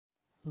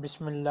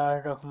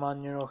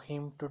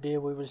Bismillahirrahmanirrahim. Today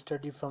we will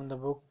study from the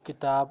book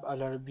Kitab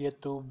Al-Arabiyya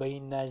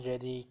Bayna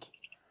Yadayk.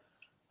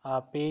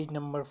 Page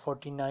number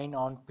 49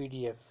 on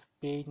PDF.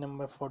 Page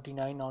number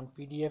 49 on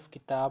PDF.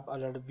 Kitab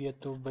Al-Arabiyya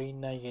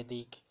Bayna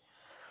Yadayk.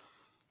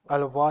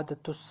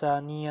 Al-Wadatu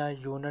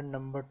Saniya, unit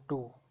number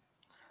 2.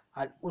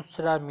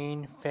 Al-Usra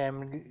mean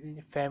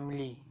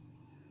family.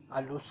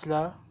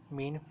 Al-Usra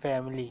mean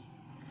family.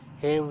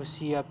 Here we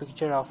see a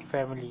picture of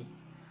family.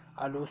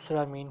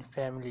 Al-Usra mean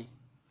family.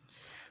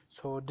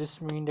 So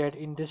this means that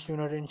in this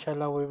unit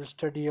inshallah we will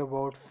study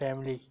about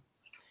family.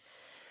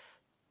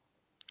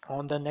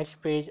 On the next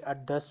page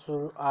at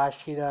Dasul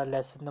Ashira,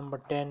 lesson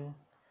number 10.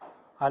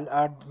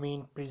 Al-Ard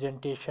mean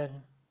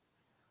presentation,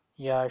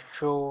 yeah,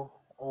 show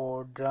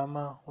or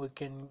drama, we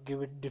can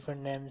give it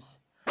different names.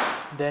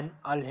 Then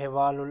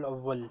Al-Hiwalul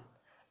Awwal,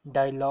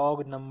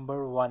 dialogue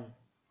number 1.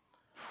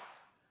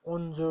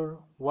 Unzur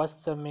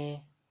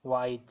wastame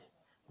wa'id.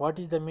 What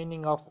is the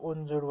meaning of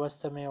Unzur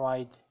wastame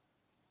wa'id?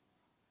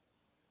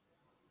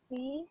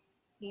 See,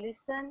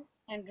 listen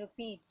and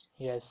repeat.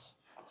 Yes,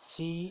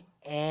 see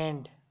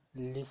and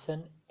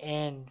listen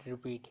and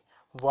repeat.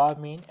 Wa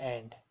mean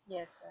and.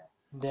 Yes, sir.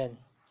 Then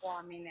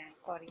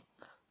Sorry.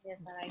 Yes,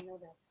 sir, I know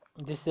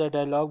that. this is a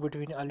dialogue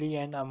between Ali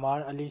and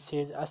Ammar. Ali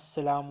says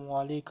Assalamu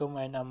alaikum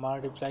and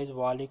Ammar replies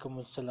Wa alaikum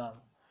assalam.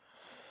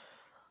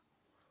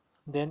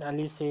 Then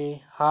Ali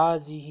say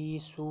Hazihi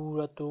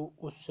suratu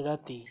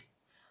usrati.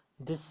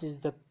 This is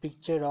the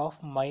picture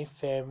of my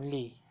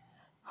family.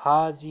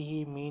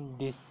 Hazihi mean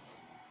this.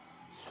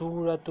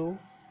 Suratu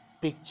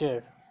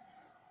picture.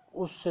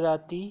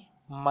 Usrati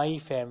my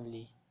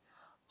family.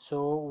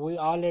 So we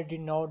already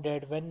know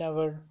that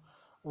whenever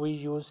we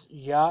use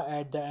ya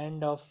at the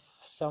end of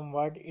some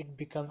word, it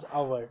becomes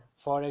our.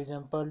 For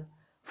example,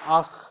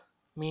 akh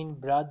mean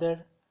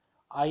brother.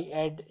 I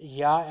add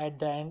ya at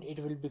the end, it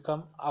will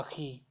become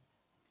akhi,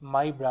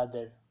 my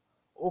brother.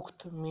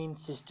 Ukht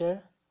means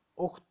sister.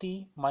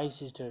 Ukhti, my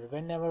sister.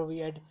 Whenever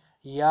we add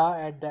ya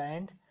at the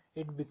end,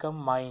 it become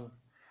mine.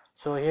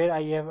 So here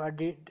I have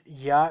added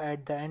ya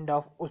at the end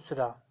of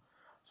usra.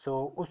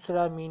 So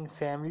usra mean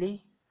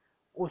family.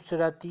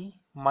 Usrati,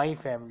 my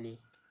family.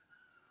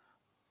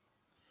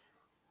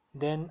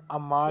 Then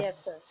Ammar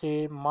Yes, sir.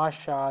 say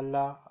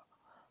MashaAllah.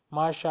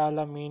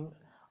 MashaAllah mean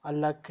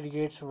Allah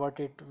creates what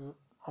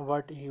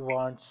He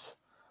wants.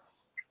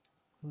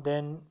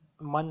 Then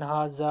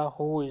Manhaza,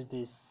 who is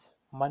this?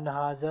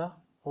 Manhaza,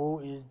 who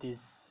is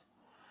this?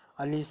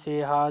 Ali say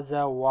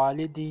Haza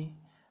Walidi.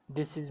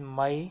 This is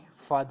my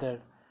father.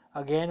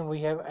 Again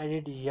we have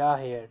added ya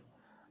here.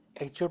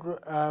 Actual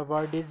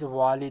word is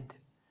Walid,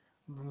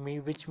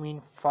 which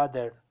means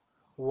father.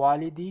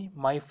 Walidi,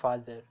 my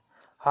father.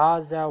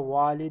 Haza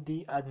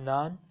Walidi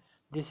Adnan.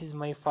 This is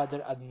my father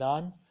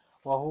Adnan.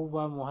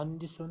 Wahuwa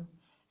Muhandisun,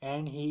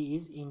 and he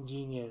is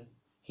engineer.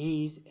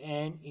 He is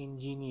an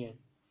engineer.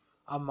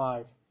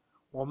 Amar.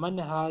 Waman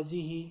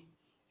Hazihi,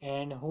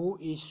 and who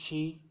is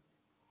she?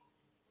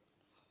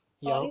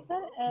 Yeah, Sorry,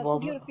 sir.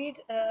 Could you repeat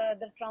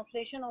the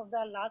translation of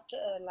the last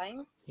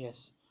line?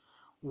 yes.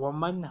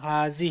 Waman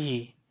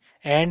Hazihi,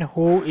 and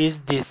who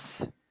is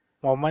this?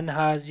 Waman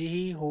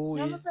Hazihi, who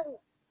No, no, is. sir.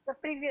 The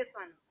previous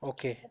one.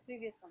 Okay. The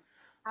previous one.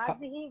 Ha-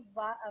 Hazihi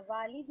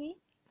walidi.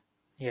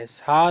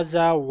 yes.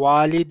 Haza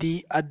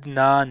Walidi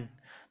Adnan.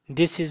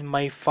 This is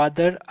my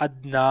father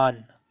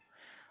Adnan.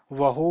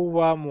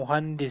 Wahuwa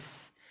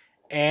Muhandis,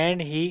 and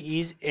he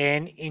is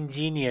an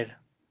engineer.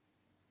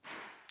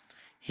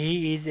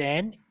 He is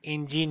an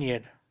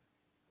engineer.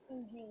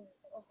 Engineer.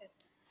 Okay,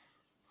 sir.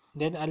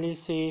 Then Ali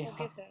say,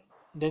 Okay, sir.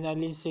 then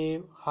Ali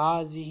say,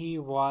 Hazihi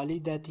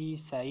walidati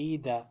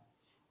Saida,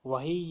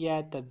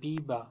 wahiya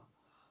tabiba.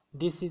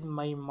 This is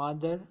my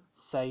mother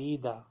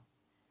Saida,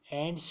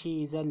 and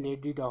she is a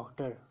lady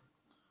doctor.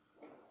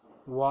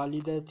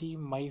 Walidati,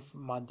 my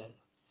mother.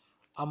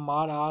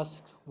 Ammar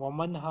asks,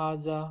 Woman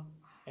Haza,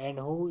 and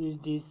who is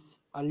this?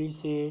 Ali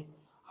say,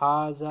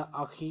 Haza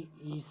Akhi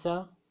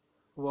Isa,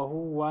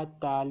 Wahuwa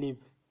Talib.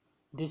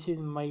 This is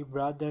my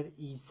brother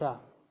Isa.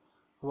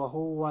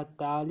 Wahuwa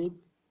Talib,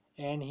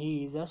 and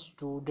he is a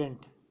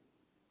student.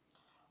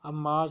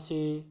 Ammar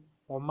say,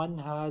 Waman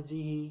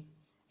Hazihi,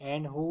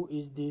 and who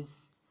is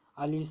this?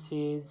 Ali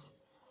says,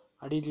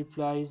 Ali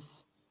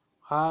replies,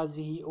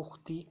 Hazihi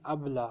Ukhti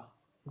Abla.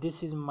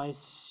 This is my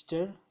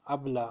sister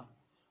Abla.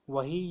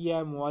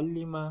 Wahiya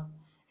Muallima,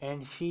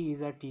 and she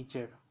is a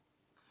teacher.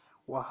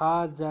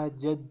 Wahaza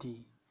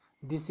Jaddi.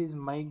 This is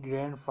my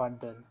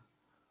grandfather.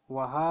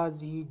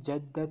 Wahazihi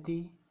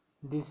Jaddati.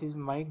 This is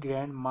my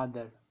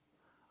grandmother.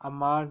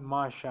 Ammar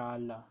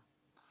MashaAllah.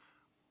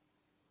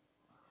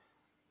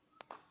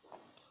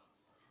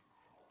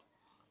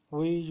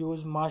 We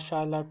use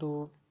MashaAllah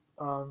to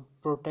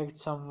protect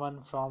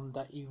someone from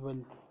the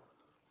evil.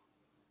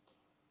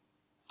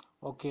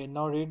 Okay,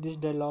 now read this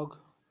dialogue.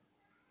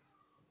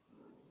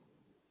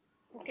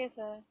 Okay,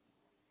 sir.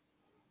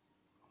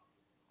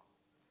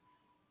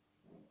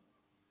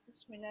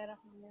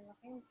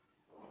 Bismillahirrahmanirrahim.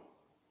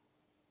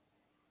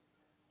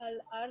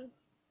 Al-Ard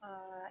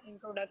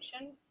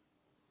introduction.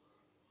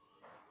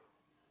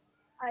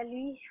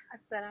 Ali,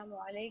 assalamu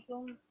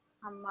alaikum.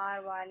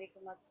 Ammar, wa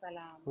alaikum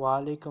assalam.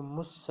 Walaikum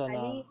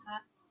assalam. Ali,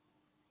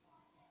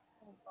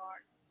 oh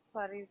God,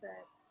 sorry sir.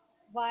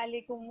 Wa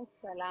alaikum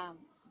assalam.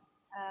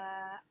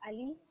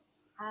 Ali,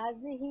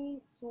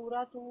 hazihi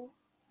suratu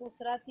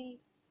usrati.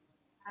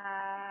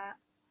 Uh,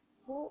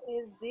 who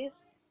is this?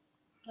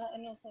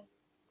 No, sir.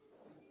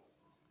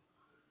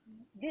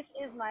 This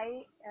is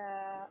my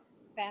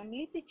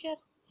family picture.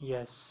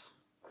 Yes.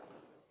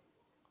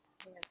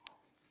 Yes,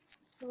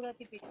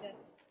 surati picture.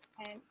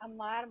 And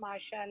Ammar,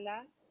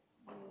 mashallah,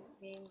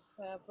 means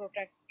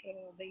protect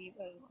the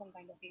evil, some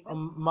kind of evil.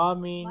 Ma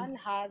mean, Man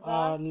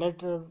haza.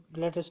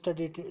 let us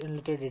study it in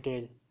little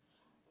detail.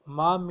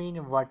 Ma mean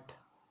what?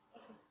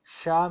 Okay,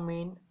 Sha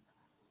mean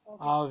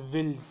okay,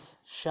 wills.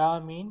 Sha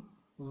mean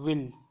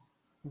will.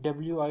 Will.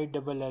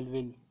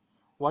 Will.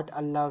 What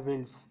Allah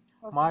wills.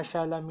 okay.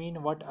 Mashallah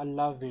mean what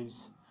Allah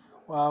wills.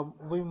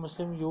 We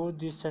Muslim use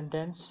this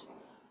sentence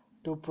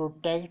to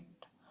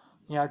protect,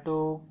 yeah,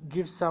 to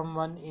give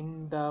someone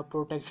in the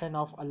protection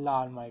of Allah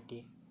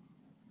Almighty.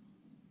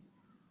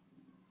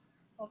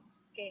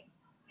 Okay,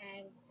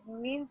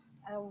 and means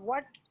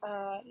what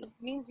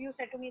means you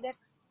said to me that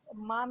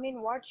ma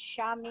mean what,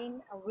 sha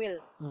mean will.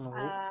 Mm,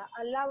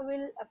 Allah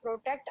will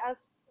protect us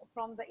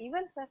from the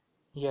evil, sir.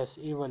 yes,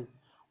 evil.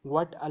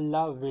 What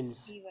Allah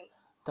wills. Evil.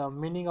 The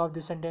meaning of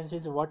this sentence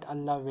is what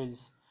Allah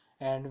wills.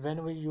 And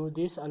when we use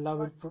this, Allah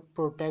will What?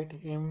 protect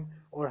him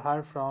or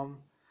her from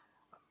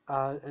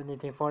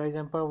anything. For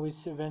example, we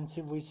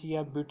see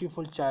a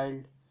beautiful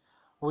child,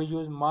 we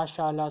use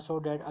mashallah so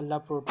that Allah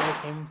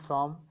protect him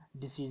from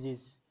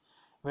diseases.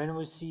 When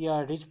we see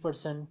a rich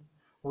person,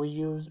 we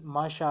use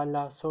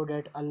mashallah so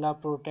that Allah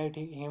protect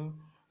him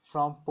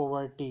from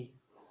poverty.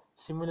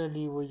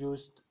 Similarly, we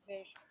use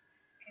Wish.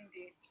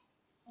 Indeed.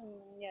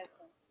 Yes,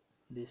 sir.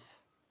 this.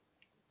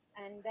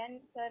 And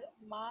then, sir,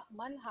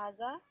 man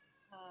haza,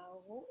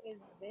 who is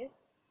this?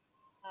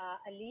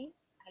 Ali.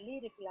 Ali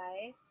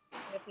replies,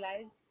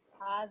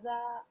 haza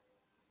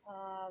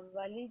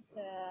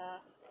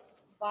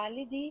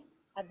walidi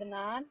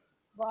Adnan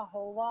wa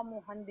huwa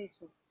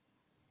muhandisu.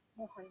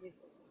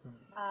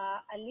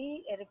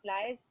 Ali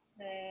replies,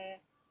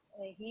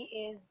 he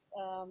is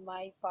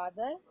my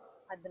father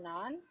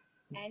Adnan,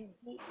 and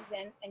he is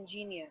an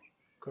engineer.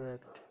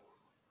 Correct.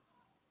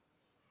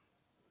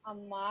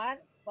 Ammar,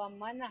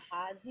 Waman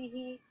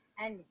Hazihi,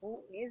 and who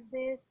is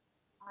this?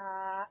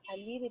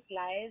 Ali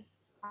replies,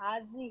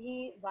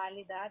 Hazihi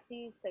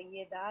Walidati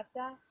Sayyida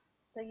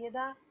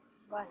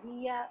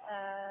Wahiya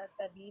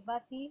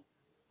Tabibati.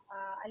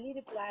 Ali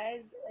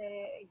replies,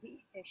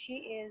 she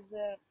is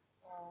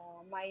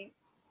my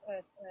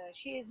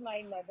she is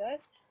my mother,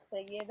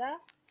 Sayyida,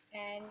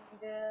 and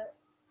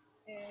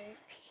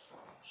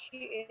she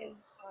is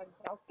a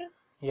doctor.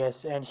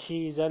 Yes, and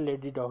she is a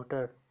lady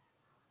doctor.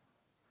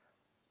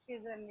 She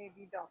is a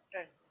lady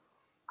doctor.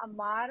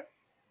 Ammar,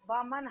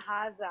 Waman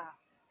Haza,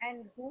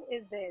 and who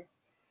is this?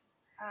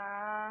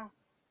 Uh,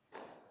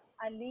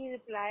 Ali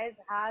replies,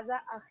 Haza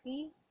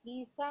Akhi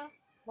Isa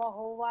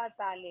Wahuwa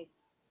Talib.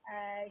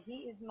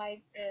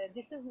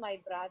 This is my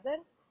brother,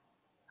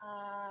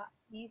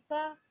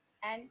 Isa,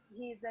 and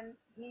he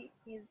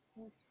is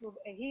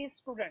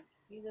student.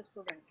 He is a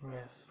student.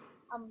 Yes.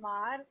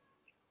 Ammar,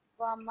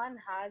 Waman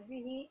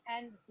Hazihi,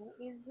 and who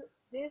is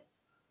this?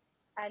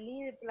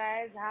 Ali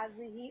replies,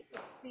 Hazihi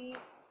Ukti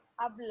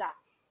Abla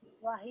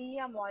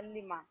Wahiya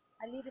Muallima.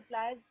 Ali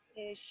replies,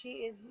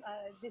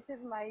 this is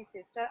my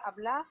sister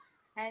Abla,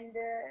 and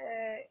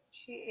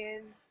she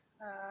is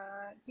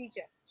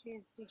teacher. She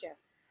is teacher.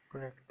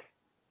 Correct.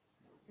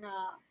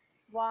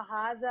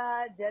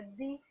 Wahaza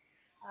Jaddi,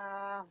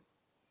 uh,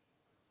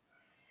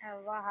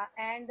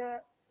 and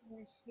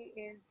she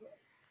is.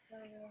 Uh,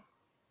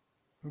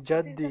 what is the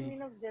Jaddi.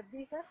 meaning of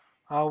Jaddi, sir?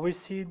 We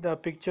see the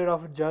picture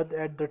of Jad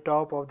at the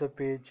top of the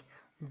page.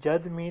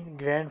 Jad mean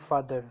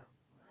grandfather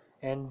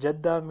and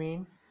Jadda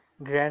mean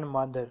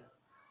grandmother.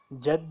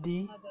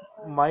 Jaddi, Mother.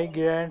 Oh, my sorry.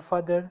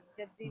 grandfather.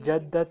 Jaddi means.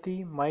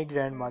 Jaddati, my Hmm.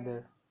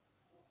 grandmother.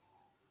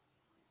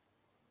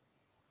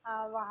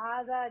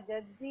 Wahada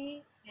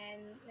Jaddi,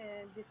 and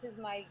this is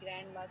my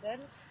grandmother,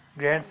 and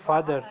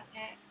Grandfather.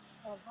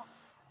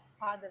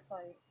 father,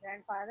 sorry,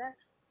 grandfather.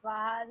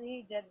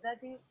 Wahadi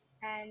Jaddati,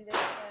 and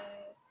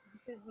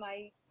this is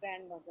my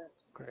grandmother.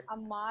 Correct.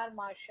 Ammar,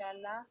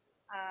 mashallah,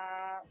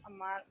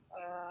 Ammar,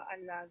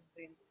 Allah's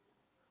will.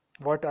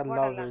 What What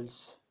Allah Allah will.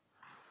 wills.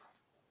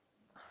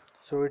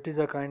 So it is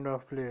a kind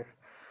of player.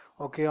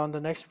 Okay, on the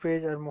next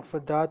page, Al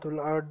Mufadatul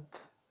Ard.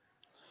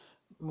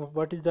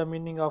 What is the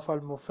meaning of Al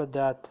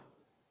Mufadat?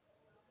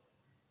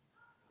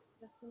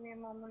 Just give me a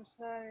moment,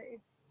 sir.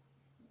 It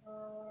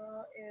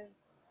is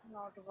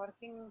not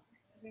working.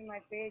 My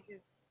page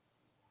is.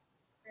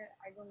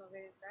 I don't know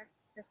where is that.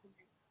 Just a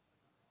minute.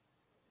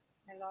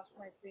 I lost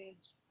my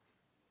page.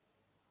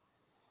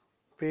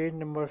 Page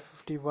number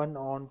 51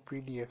 on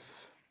PDF.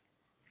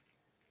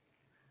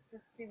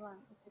 51.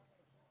 Okay, sir.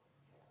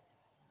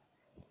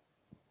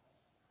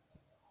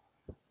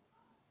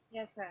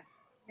 Yes, sir.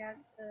 Yeah.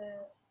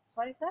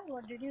 Sorry, sir.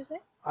 What did you say?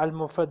 Al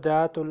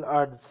Mufadatul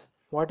Ard.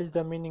 What is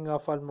the meaning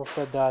of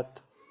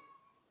al-mufradat?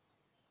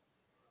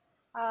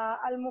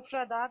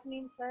 Al-Mufradat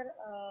means, sir,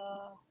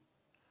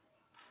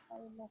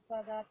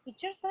 Al-Mufradat,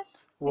 picture, sir?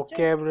 Picture?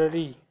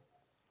 Vocabulary.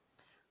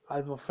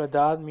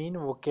 Al-mufradat mean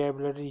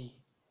vocabulary.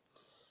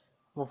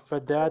 Oh,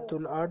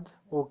 Mufradatul ard,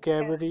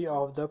 vocabulary vocabulary.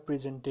 of the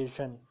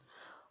presentation.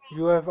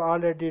 You have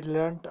already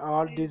learnt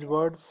all these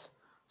words,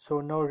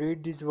 so now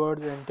read these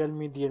words and tell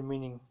me their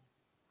meaning.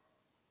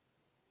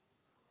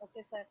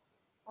 Okay, sir.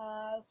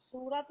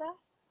 Surata,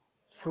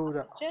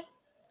 Surah, picture.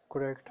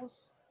 correct.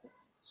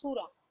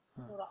 Surah.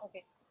 Surah,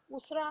 okay.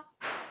 Usra,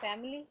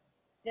 family.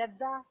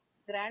 Jadda,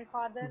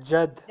 grandfather.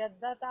 Jad,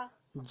 Jaddata,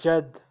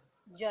 Jad,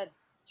 Jad,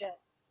 Jad,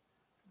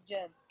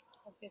 Jad.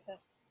 Okay, sir.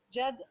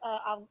 Jad,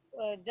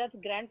 Jad's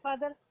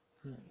grandfather.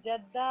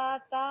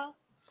 Jaddata,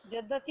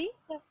 Jaddati,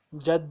 sir.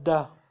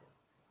 Jadda,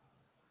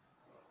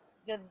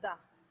 Jadda.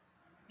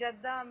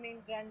 Jadda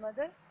means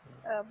grandmother.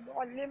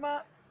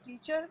 Muallima,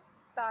 teacher.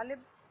 Talib,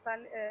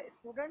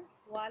 student.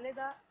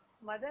 Walida,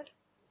 mother.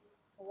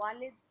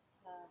 Walid,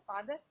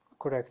 father.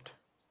 correct.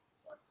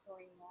 What's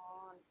going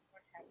on?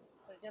 What happened?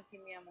 So just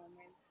give me a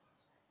moment.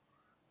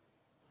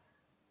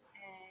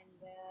 And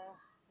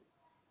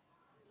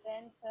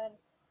then, sir,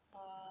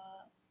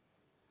 uh,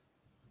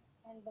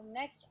 and the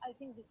next, I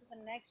think this is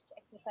the next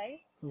exercise.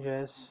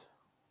 Yes.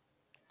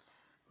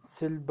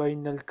 Sil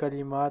bainal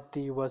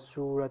kalimati wa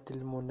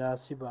suratil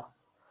munasiba.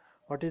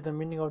 What is the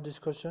meaning of this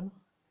question?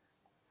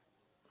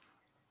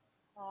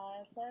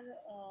 Sir,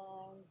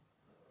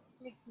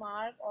 click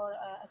mark or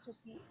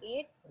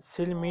associate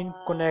Sil mean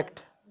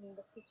connect. in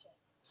the picture.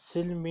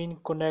 Sil mean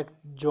connect,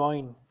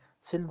 join.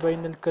 Sil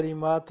bainal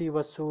kalimati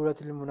wa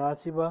suratil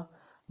munasiba.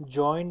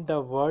 Join the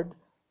word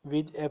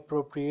with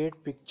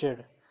appropriate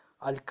picture.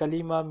 Al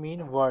kalima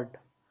mean word.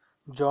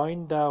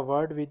 Join the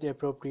word with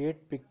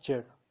appropriate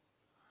picture.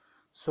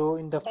 So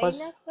in the Baina,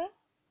 first, sir?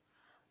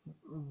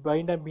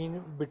 baina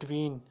mean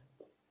between.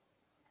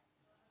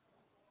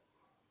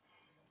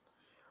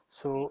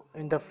 So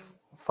in the Between.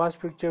 first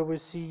picture we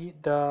see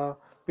the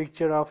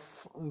picture of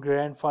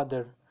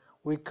grandfather.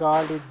 We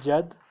call it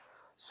Jad.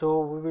 So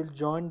we will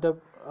join the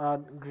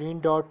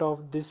green dot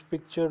of this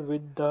picture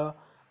with the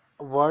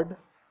word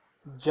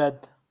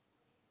Jad.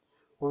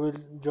 We will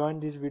join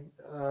this with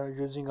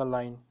using a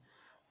line.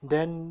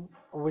 Then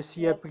we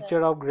see a Yes, sir.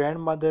 picture of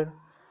grandmother.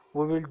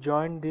 We will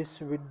join this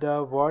with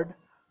the word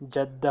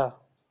Jadda.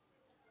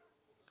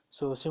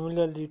 So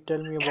similarly,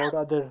 tell me about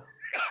other.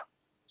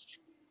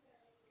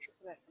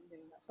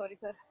 Sorry,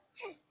 sir.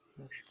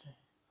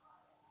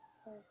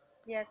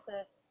 Yes,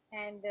 sir.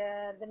 And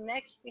the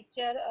next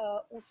picture,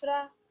 Usra,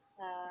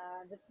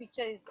 the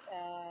picture is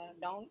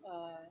down,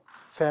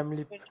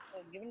 Family. bit,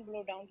 given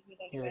below down to be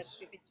talking about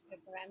Yes.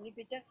 family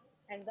picture,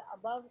 and the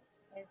above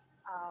is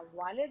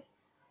Walid,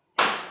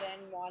 and then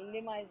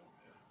Muallima is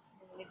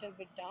a little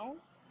bit down,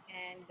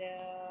 and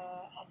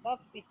above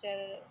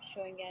picture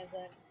showing as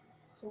a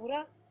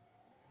Surah,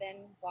 then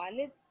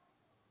Walid,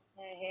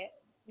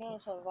 no,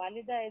 sorry,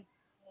 Walida is,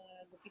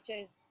 the picture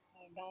is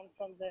down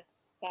from the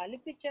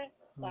Talib picture,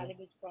 Yeah. Talib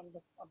is from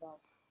the above.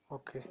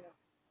 Okay. Yeah.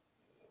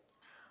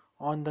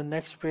 On the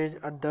next page,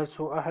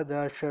 Ad-Darsu Ahada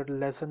Ashar,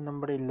 lesson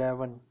number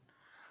 11.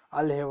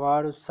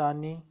 Al-Hiwaru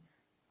Sani.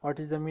 What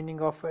is the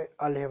meaning of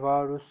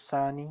Al-Hiwaru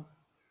Sani?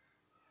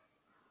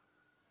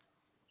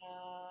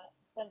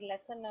 Sir,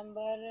 lesson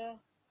number,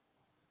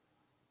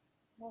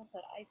 no,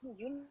 sir, I think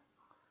unit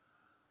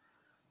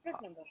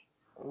number.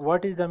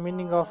 What is the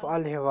meaning of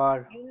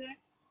Al-Hiwar? Unit,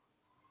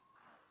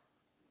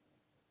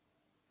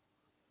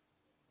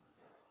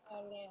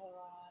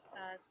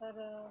 sir,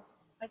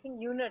 I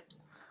think unit.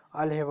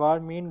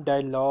 Al-Hiwar mean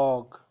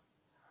dialogue,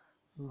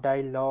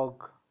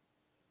 dialogue,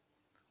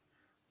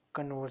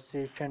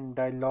 conversation,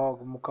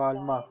 dialogue,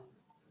 mukalma.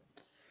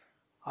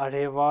 Dial,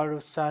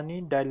 Al-Hiwaru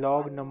Sani,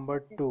 dialogue Dial. number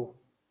Okay, 2.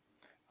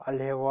 sir.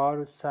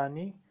 Al-Hiwaru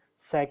Sani,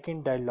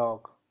 second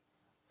dialogue,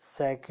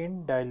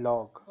 second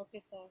dialogue.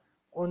 Okay, sir.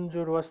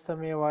 Unzur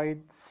wastami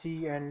wide,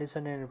 see and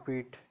listen and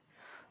repeat.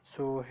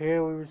 So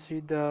here we will see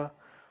the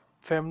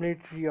family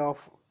tree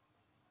of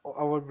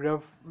our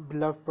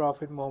beloved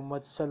Prophet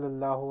Muhammad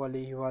sallallahu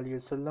alaihi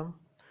wasallam.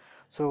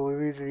 So we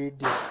will read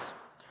this.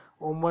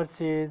 Umar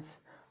says,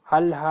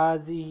 "Hal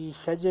hazihi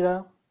shajara."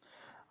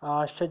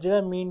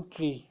 Shajara mean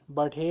tree,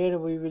 but here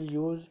we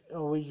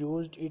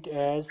used it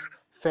as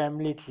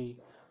family tree.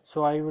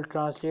 So I will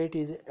translate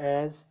it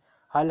as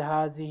Hal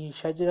hazihi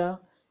shajara.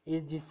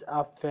 Is this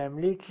a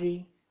family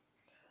tree?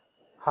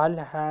 Hal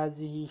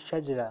hazihi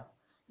shajara.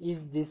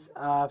 Is this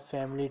a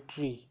family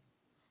tree?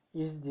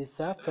 Is this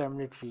a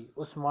family tree?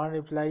 Usman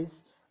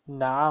replies,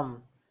 Naam,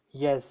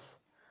 yes.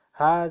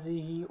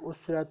 Hazihi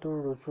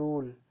usratul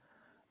Rasul.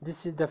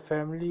 This is the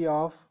family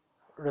of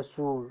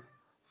Rasul.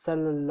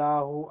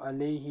 Sallallahu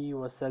alayhi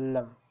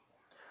wasallam.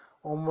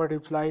 Umar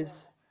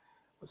replies,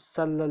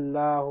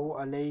 Sallallahu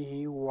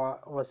alayhi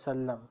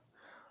wasallam.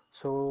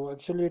 So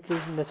actually it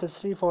is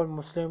necessary for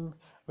Muslim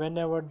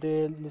whenever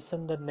they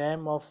listen the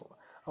name of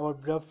our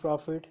beloved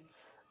Prophet,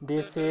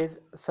 they says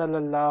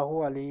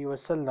Sallallahu alayhi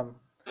wasallam.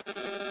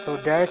 So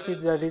that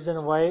is the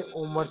reason why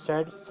Umar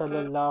said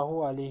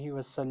Sallallahu Alaihi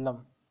Wasallam.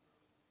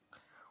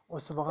 Sir,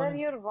 Usman,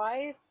 your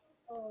voice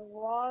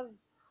was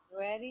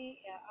very.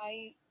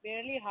 I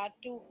barely had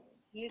to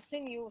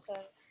listen you,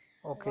 sir.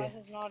 Your okay, voice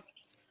is not.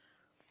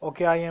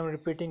 okay, I am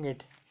repeating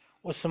it.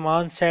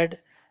 Usman said,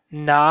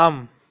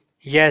 Naam,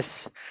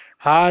 yes,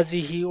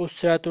 Hazihi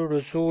Usratu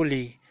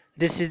Rasuli.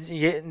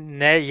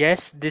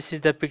 Yes, this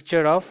is the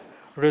picture of,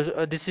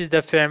 this is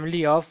the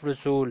family of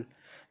Rasul,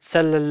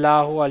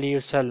 Sallallahu Alaihi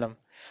Wasallam.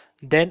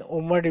 Then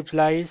Umar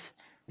replies,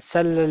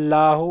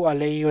 Sallallahu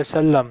Alaihi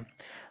Wasallam.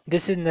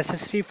 This is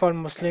necessary for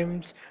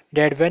Muslims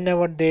that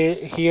whenever they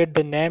hear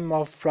the name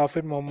of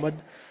Prophet Muhammad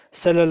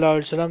Sallallahu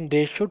Alaihi Wasallam,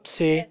 they should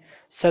say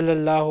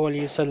Sallallahu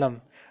Alaihi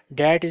Wasallam.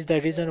 That is the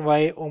reason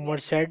why Umar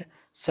said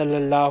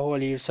Sallallahu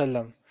Alaihi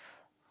Wasallam.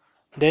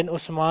 Then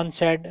Usman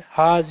said,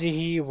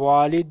 Hazihi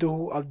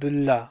waliduhu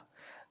Abdullah.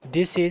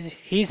 This is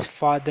his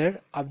father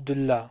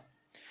Abdullah.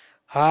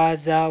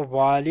 Haza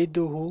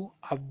waliduhu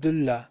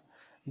Abdullah.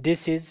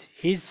 This is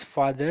his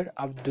father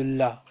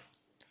Abdullah.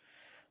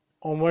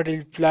 Umar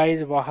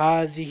replies,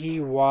 Wahazihi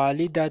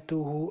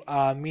walidatuhu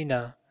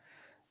Amina.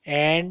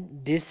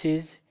 And this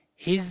is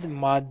his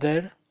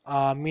mother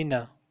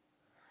Amina.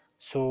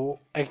 So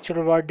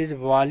actual word is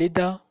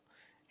walida.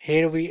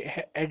 Here we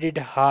added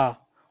ha.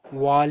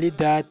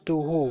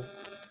 Walidatuhu.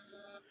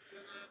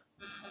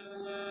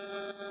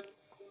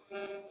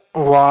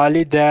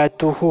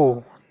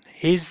 Walidatuhu.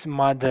 His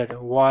mother.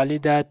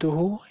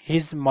 Walidatuhu.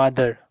 His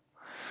mother.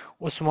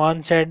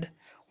 Usman said,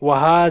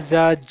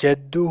 Wahaza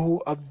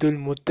Jadduhu Abdul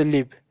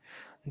Muttalib.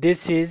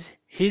 This is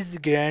his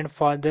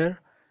grandfather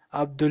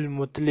Abdul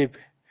Muttalib.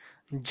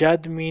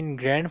 Jad mean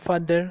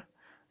grandfather,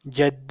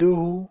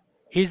 Jadduhu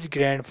his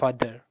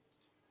grandfather.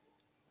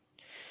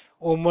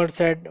 Umar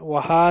said,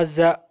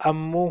 Wahaza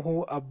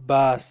Ammuhu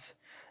Abbas.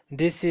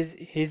 This is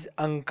his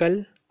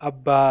uncle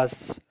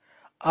Abbas.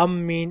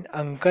 Mean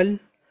uncle,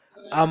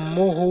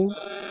 Ammuhu,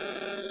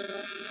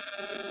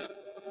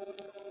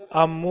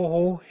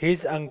 Ammuhu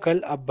his uncle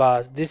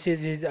Abbas. This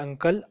is his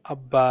uncle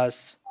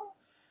Abbas.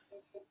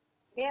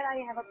 Here I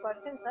have a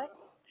question, sir.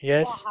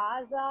 Yes,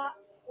 Wahaza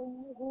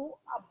ummuhu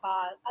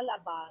Abbas al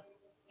Abbas.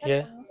 Sir,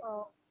 yeah,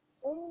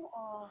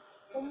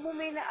 ummu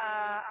mean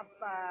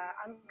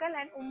uncle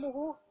and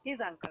ummuhu his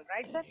uncle,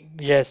 right, sir?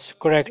 yes,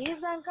 correct.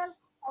 His uncle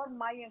or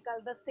my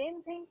uncle, the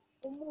same thing.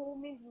 Ummuhu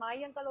means my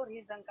uncle or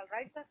his uncle,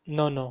 right, sir?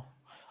 No, no.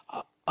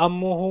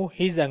 Ammuhu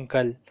his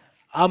uncle.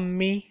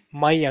 Ammi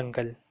my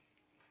uncle.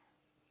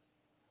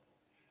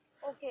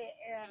 Okay,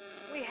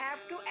 we have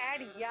to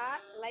add ya,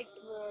 like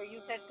you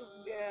said to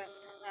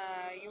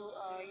you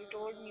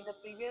told me the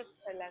previous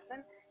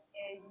lesson.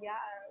 Yeah,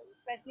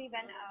 especially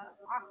when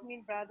akh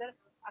mean brother,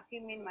 aki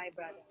mean my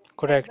brother. And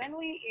Correct. when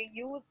we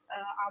use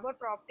our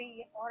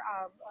property or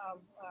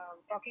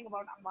talking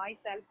about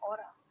myself or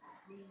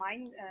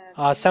mine things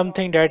or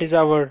Something that my, is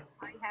our.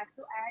 I have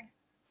to add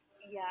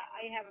yeah,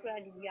 I have to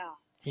add yeah,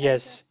 right,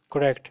 sir? Yes,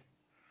 correct.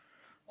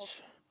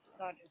 S- Okay,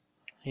 got it.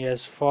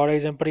 Yes, for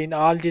example, in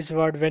all these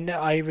words, when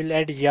I will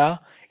add ya,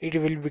 it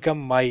will become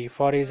my.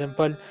 For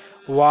example,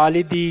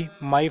 walidi,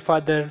 my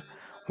father,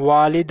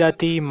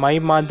 walidati, my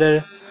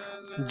mother,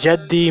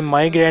 jaddi,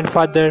 my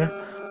grandfather,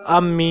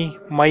 ammi,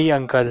 my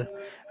uncle.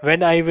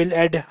 When I will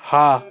add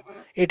ha,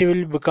 it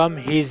will become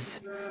his.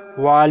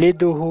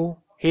 Waliduhu,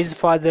 his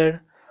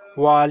father,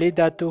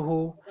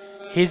 walidatuhu,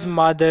 his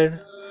mother,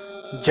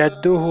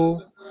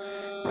 jadduhu,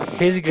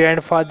 his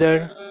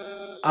grandfather,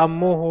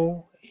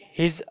 ammuhu,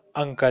 his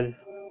uncle.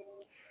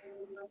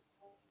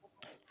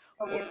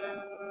 Okay,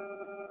 sir.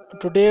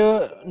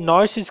 Today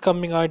noise is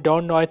coming. I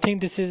don't know. I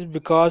think this is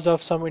because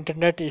of some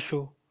internet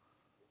issue.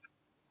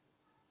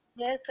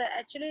 Yes,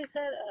 actually,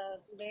 sir,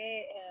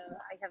 today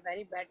I have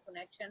very bad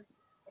connection.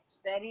 It's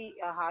very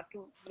hard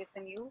to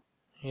listen you.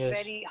 It's Yes.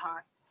 very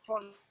hard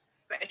for me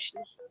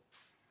especially.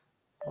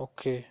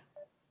 Okay.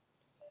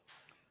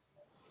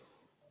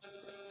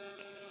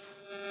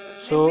 Maybe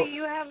So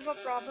you have a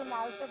problem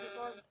also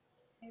because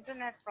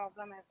internet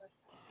problem as well.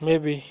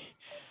 maybe.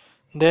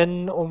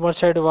 Then Umar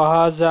said,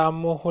 Wahaza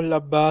Ammuhul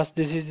Abbas.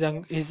 This is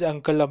his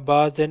uncle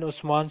Abbas. Then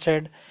Usman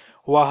said,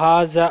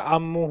 Wahaza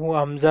Ammuhu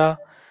Hamza.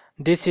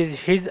 This is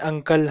his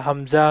uncle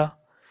Hamza.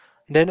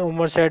 Then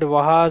Umar said,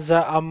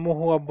 Wahaza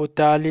Ammuhu Abu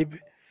Talib.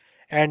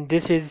 And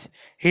this is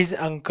his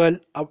uncle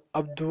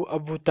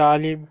Abu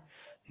Talib.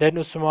 Then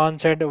Usman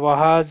said,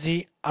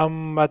 Wahazi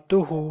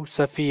Ammatuhu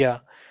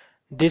Safiya.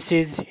 This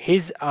is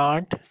his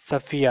aunt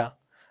Safiya.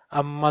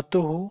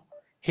 Ammatuhu,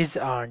 his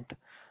aunt.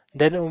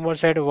 Then Umar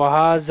said,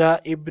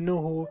 Wahaza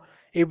Ibnuhul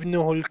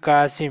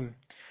Qasim.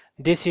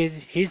 This is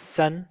his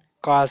son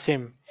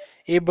Qasim.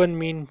 Ibn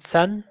means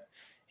son,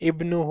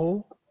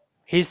 Ibnuhu,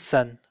 his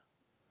son.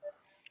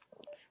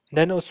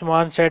 Then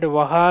Usman said,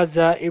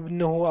 Wahaza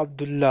Ibnuhu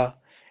Abdullah.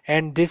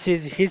 And this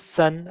is his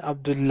son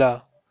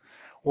Abdullah.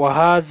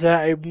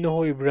 Wahaza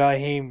Ibnuhu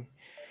Ibrahim.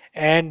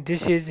 And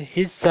this is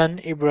his son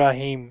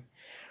Ibrahim.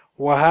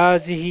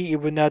 Wahazihi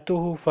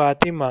ibnatuhu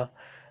Fatima.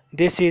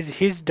 This is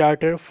his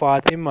daughter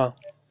Fatima.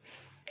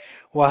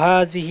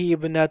 Wahazihi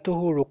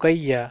ibnatuhu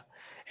Ruqayya.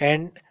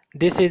 And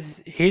This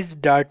is his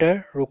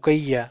daughter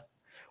Ruqayya.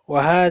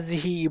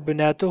 وهذه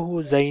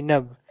ابنته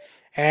زينب.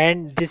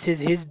 And this is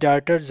his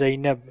daughter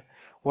Zainab.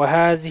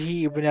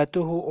 وهذه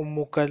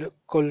ابنته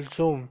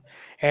كلثوم.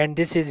 And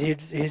this is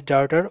his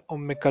daughter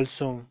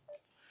Kulthum.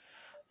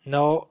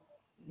 Now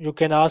you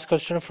can ask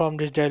question from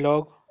this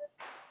dialogue.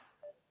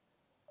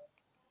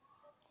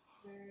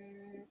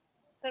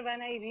 Sir,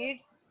 when I read,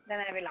 then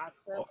I will ask,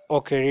 sir.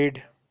 Okay,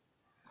 read.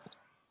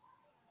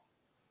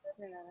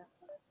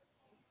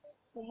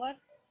 Umar,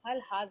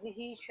 hal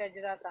hazihi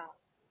shajarata.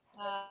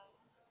 Uh,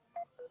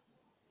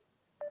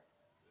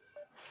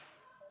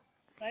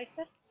 right,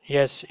 sir?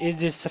 Yes, is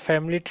this a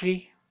family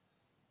tree?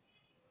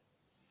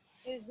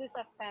 Is this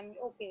a family?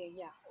 Okay,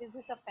 yeah. Is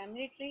this a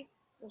family tree?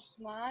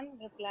 Usman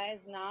replies,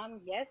 Naam,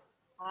 yes.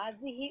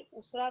 Hazihi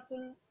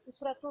usratul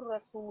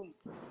Rasul.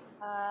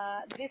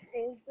 This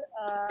is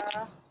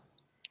uh,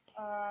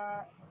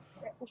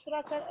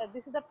 Usra, sir.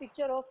 This is the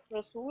picture of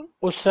Rasul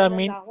Usra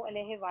mean sallallahu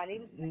alaihi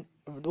wasallam.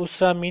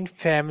 Usra mean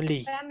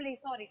family. Family,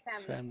 sorry,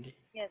 family. Family.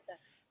 Yes, sir.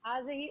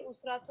 Hazihi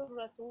usratul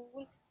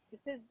Rasul.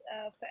 This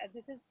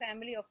is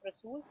family of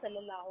Rasul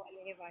sallallahu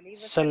alaihi wasallam.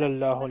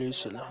 Sallallahu Muhammad alayhi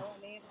wasallam. sallallahu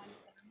alaihi wasallam.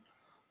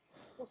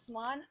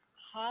 Usman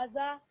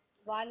haza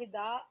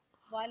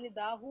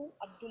walidahu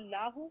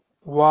Abdullah.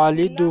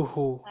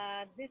 Waliduhu.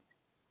 This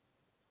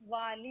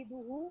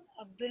waliduhu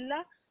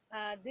Abdullah.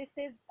 This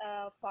is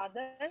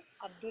father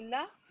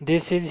Abdullah.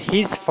 This is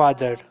his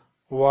father.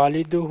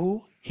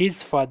 Waliduhu,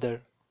 his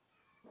father.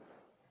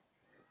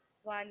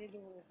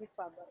 Waliduhu, his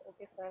father.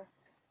 Okay, sir.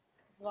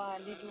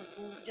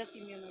 Waliduhu. Just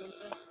give me a moment,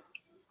 sir.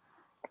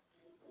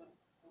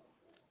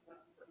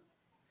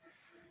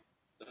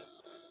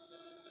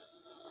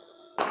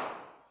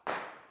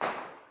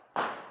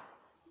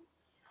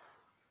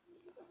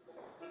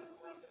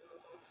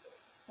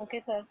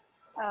 Okay, sir.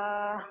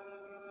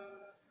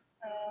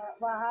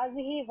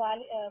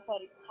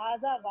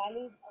 Haza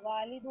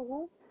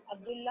waliduhu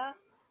Abdullah.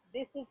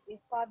 This is his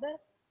father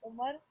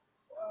Umar.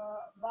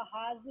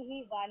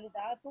 Wahazihi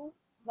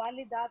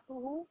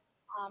walidatuhu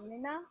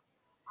Amna,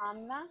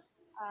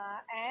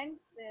 and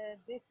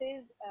this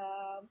is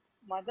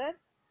mother.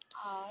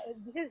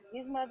 This is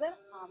his mother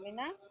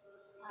Amina.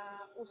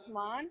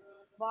 Usman.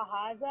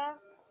 Wahaza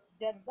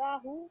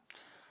Jaddahu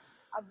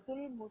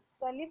Abdul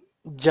Muttalib,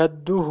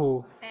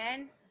 Jadduhu.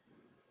 and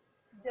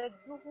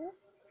Jadduhu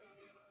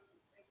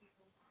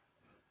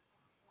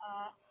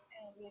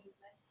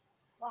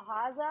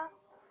Wahaza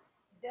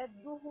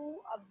Jadduhu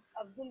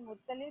Abdul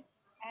Muttalib,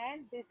 and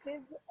this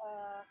is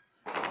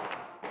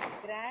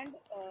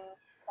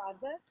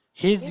grandfather,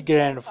 His his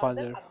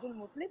grandfather grandfather. Abdul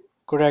Muttalib.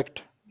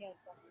 Correct. Yes,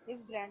 sir, his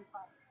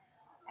grandfather.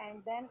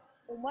 And then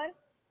Umar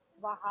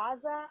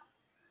Wahaza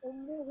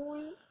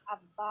Ummuhul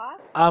Abbas,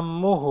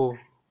 Ammuhu.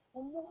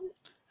 Ummuhul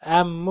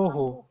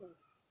Ammuhu.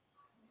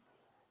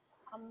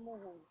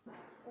 Ammuhu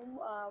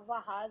Ammuhu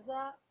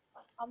Wahaza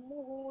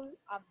Ammuhul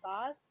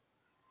Abbas,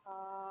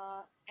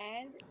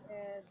 and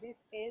this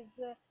is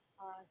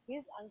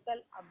his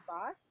uncle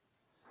Abbas,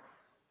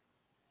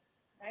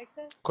 right,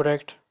 sir?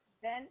 Correct.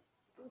 Then,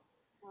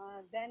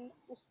 then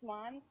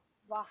Usman,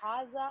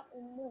 Wahaza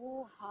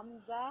Ummuhu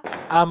Hamza,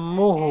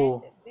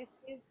 Ammuhu. and this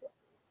is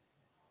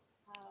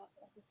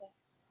what is that?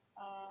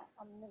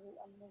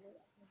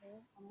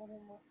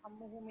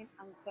 Ammuhu means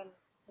uncle.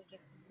 So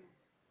just a minute.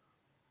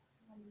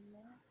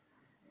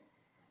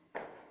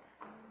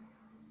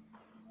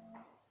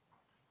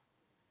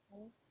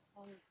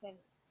 Uncle,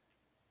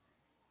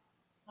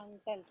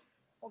 uncle.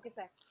 Okay,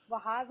 sir.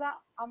 Wahaza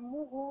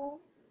Ammuhu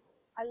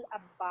Al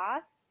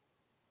Abbas,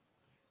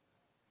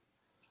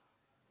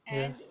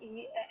 Yes.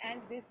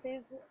 and this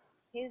is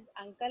his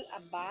uncle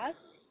Abbas.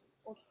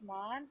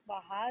 Usman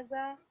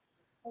Wahaza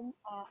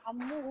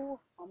Ammuhu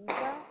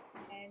Hamza,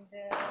 and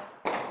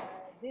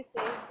this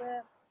is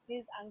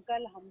his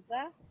uncle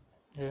Hamza.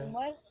 Yeah.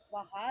 Umar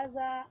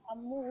Wahaza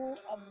Ammuhu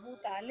Abu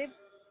Talib,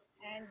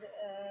 and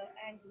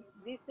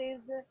this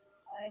is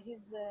his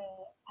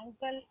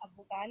uncle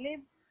Abu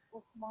Talib.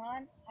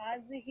 Usman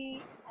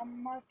Hazihi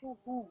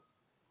Ammatuhu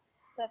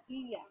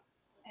Safiya,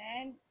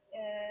 and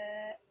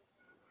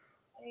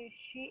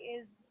she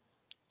is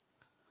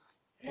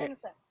no, Eh, no,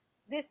 sir.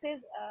 This is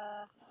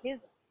his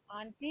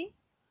auntie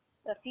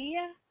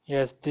Safiya.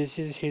 Yes, this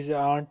is his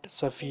aunt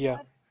Safiya.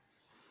 Umar,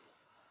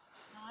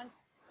 aunt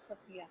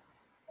Safiya.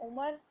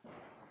 Umar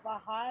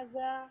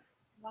Wahaza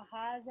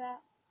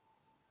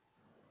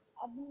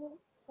Abnu.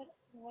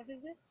 What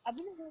is it?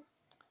 Abnu.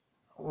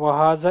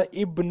 Wahaza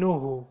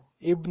ibnuhu.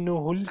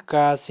 Ibnuhul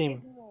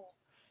Qasim. Ibnu.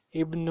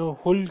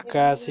 Ibnuhul Ibnuhul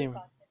Qasim.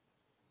 Qasim.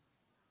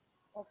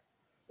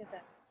 Okay,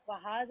 sir.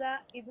 Wahaza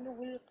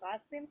Ibnuhul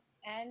Qasim,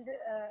 and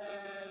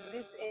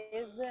this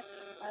is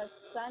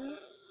son.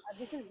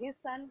 This is his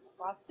son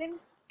Qasim,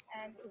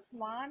 and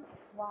Usman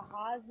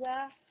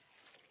Wahaza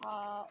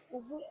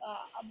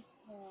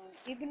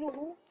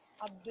Ibnuhu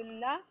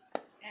Abdullah,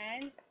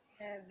 and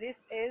this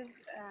is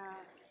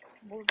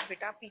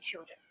beta पीछे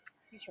हो जाए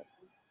पीछे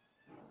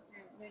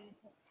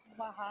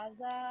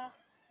Wahaza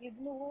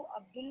Ibnuhu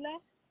Abdullah,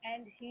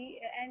 and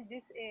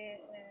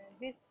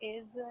this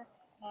is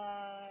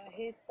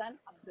his son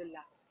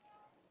Abdullah.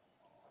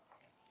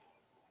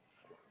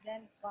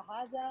 Then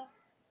Wahaza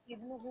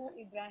ibnuhu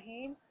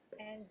Ibrahim,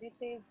 and this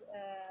is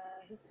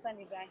his son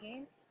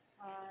Ibrahim.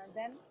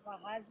 Then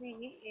Wahazi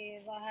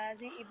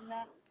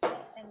ibna,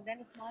 and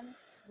then Usman,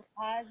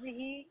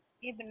 Wahazihi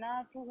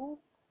ibnatuhu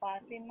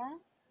Fatima,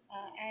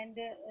 and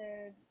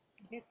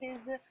this is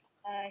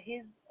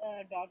his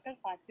daughter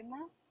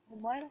Fatima.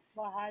 Umar,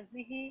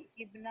 Wahazihi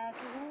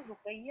ibnatuhu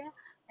Ruqayya,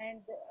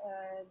 and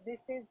this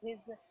is his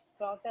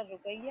daughter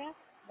Ruqayya.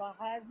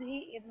 Wahazihi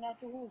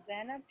ibnatuhu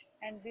Zainab,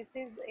 and this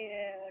is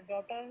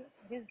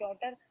his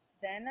daughter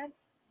Zainab.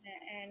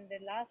 And the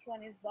last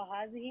one is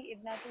Wahazihi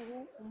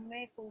ibnatuhu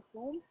Umme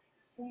Kulthum,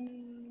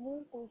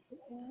 Ummu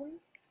Kulthum,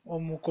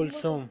 Umm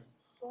Kulsum.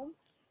 Kulthum,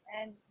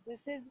 and this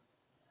is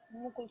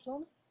Umm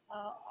Kulthum,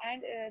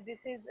 and this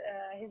is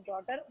his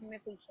daughter Umm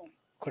Kulthum.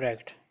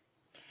 Correct.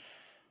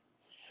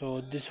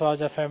 So this was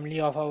the family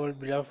of our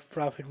beloved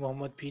Prophet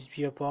Muhammad, peace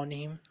be upon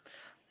him.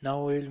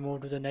 Now we will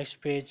move to the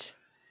next page.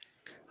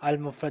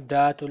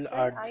 Al-Mufradatul Sir,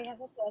 Ard. I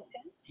have a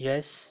question.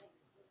 Yes.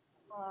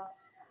 Uh,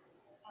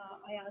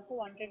 I also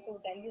wanted to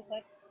tell you,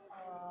 sir.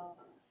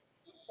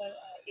 Sir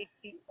एक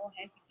चीज वो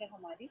है teacher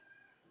हमारी,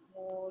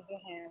 वो जो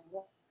है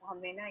वो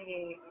हमें ना ये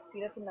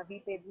सीरत नबी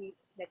पे भी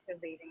लेक्चर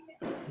दे रही है।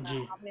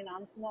 जी। आपने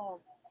नाम सुना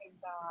होगा, एक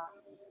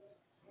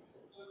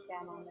क्या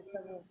नाम है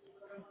सर, वो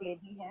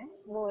लेडी है,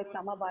 वो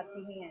इस्लामाबाद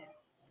की ही है,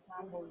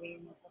 नाम बोल रही है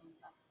मतलब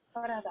उनका,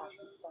 फरहत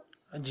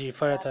हाशमी। जी,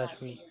 फरहत फरहत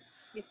हाशमी।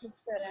 हाशमी ये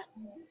सिस्टर है।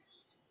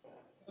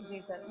 जी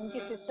सर, उनकी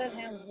सिस्टर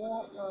हैं वो,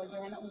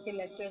 जो है ना उनके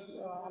लेक्चर्स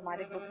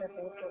हमारे ग्रुप में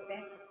पोस्ट होते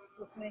हैं,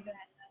 उसमें जो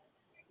है ना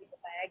ये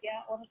बताया गया।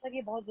 और सर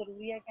ये बहुत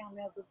ज़रूरी है कि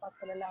हमें हज़रत पाक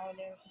सल्लल्लाहु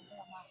अलैहि वसल्लम,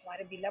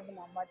 हमारे बिलव्ड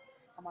मोहम्मद,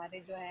 हमारे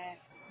जो है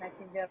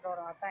मैसेंजर और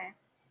आका हैं,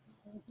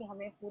 उनकी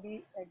हमें पूरी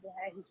जो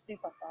है हिस्ट्री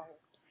पता हो।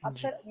 अब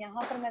जी। सर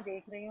यहाँ पर मैं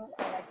देख रही हूँ,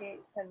 हालांकि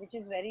sir which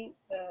is very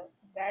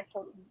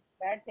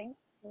bad thing,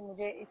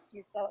 मुझे इस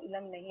चीज़ का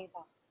इल्म नहीं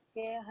था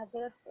कि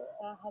हज़रत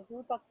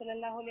पाक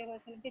सल्लल्लाहु अलैहि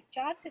वसल्लम के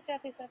 4 चचा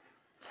थे सर।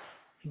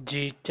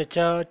 जी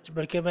चचा,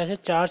 बल्कि वैसे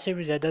 4 से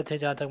भी ज़्यादा थे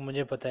जहाँ तक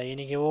मुझे पता है,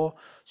 यानी कि वो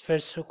फिर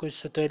कुछ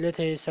सौतेले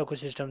थे, ऐसा कुछ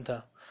सिस्टम था।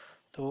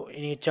 तो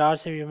यानी 4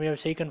 से भी मुझे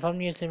सही कंफर्म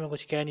नहीं है, इसलिए मैं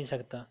कुछ कह नहीं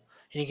सकता।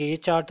 यानी कि ये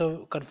 4 तो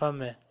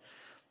कंफर्म है,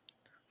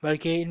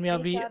 बल्कि इनमें ये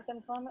अभी 4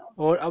 कंफर्म है।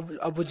 और अब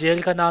अबू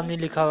जेल का नाम नहीं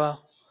उनकी लिखा हुआ,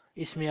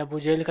 इसमें अबू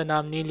जेल का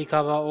नाम नहीं लिखा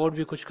हुआ, और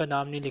भी कुछ का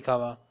नाम नहीं लिखा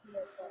हुआ।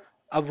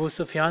 अबू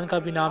सुफियान का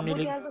भी नाम नहीं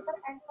अबू लिख जहल तो सर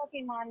एंड तक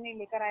ईमान नहीं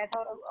लेकर आया था,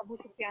 और अबू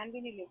सुफियान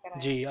भी नहीं लेकर आया।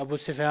 जी, अबू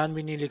सुफियान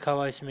भी नहीं लिखा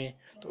हुआ इसमें।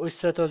 तो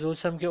इस तरह तो हज़रत सल्लल्लाहु अलैहि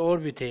वसल्लम के और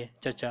भी थे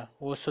चचा,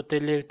 वो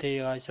सौतेले थे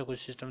या ऐसा कुछ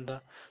सिस्टम था,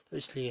 तो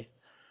इसलिए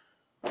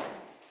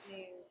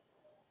जी,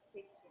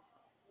 ठीक ठीक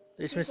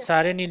तो इसमें ठीक है सर।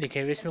 सारे नहीं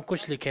लिखे हुए, इसमें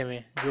कुछ लिखे हुए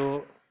हैं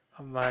जो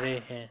हमारे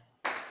हैं।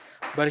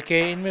 बल्कि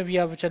इनमें भी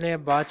अब चले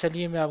बात,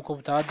 चलिए मैं आपको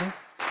बता दूं।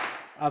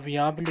 अब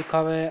यहाँ पे लिखा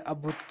हुआ है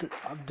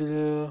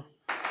अब्दुल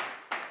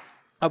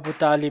अबू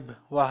तालिब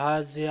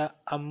वहाज़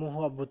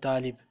अम्मू अबू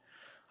तालिब।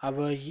 अब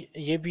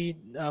ये भी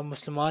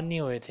मुसलमान नहीं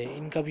हुए थे,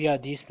 इनका भी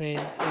हदीस में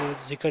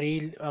ज़िक्र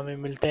ही हमें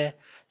मिलता है।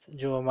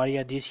 जो हमारी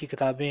हदीस की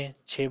किताबें हैं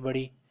 6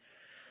 बड़ी,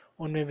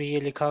 उनमें भी ये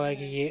लिखा हुआ है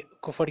कि ये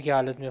कुफर की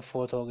हालत में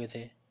फ़ौत हो गए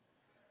थे।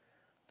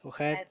 तो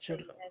खैर ऐसे ही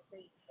चलो, ऐसे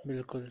ही।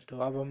 बिल्कुल। तो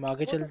अब हम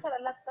आगे वो तो चल। सर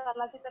अल्लाह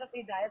ताला की तरफ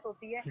हिदायत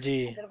होती है,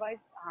 जी। अदरवाइज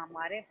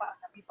हमारे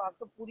नबी पाक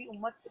तो पूरी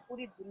उम्मत,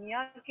 पूरी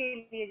दुनिया के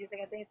लिए, जिसे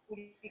कहते हैं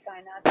पूरी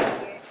कायनात के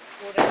लिए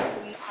वो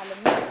रहमतुल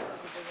आलमीन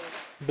भेजे गए थे।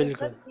 तो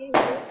बिल्कुल। सर ये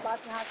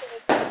बात यहाँ से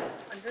एक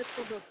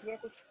अंडरस्टूड होती है,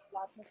 कुछ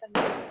बात में सर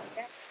ये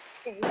होता है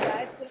कि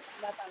हिदायत सिर्फ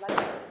अल्लाह ताला की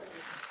तरफ से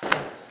मिलती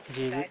है,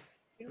 जी। हिदायत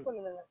बिल्कुल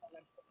अल्लाह ताला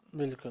की तरफ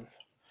बिल्कुल।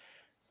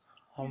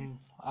 हम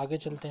से। आगे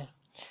चलते हैं।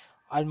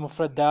 अल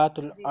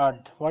मुफरदातुल जी सर।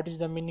 अर्द, what is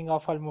the meaning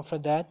of Al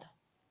मुफरदात?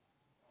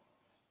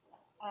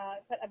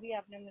 Sir अभी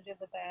आपने मुझे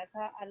बताया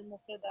था अल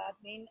मुफरदात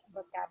मीन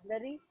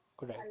वोकैबुलरी,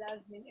 करेक्ट। अल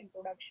मीन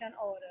इंट्रोडक्शन,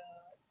 और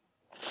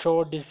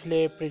Show,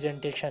 display,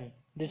 presentation.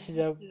 This is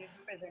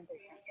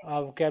presentation.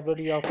 a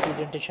vocabulary of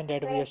presentation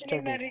that sir we have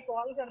actually मैं studied.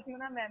 रिकॉल करती हूँ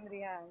ना,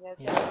 मेमोरी, हाँ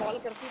जैसे Yes. रिकॉल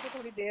करती हूँ तो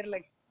थोड़ी देर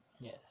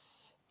लगती Yes.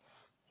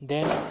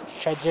 Then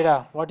shajara.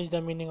 What is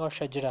the meaning of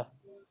shajara?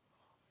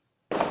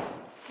 है।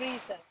 Tree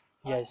sir,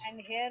 Yes. And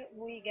here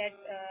we get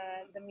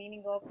the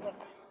meaning of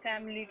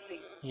family tree,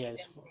 you Yes.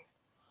 Can say.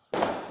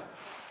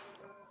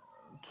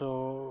 So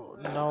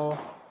now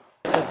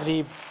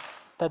tadrib.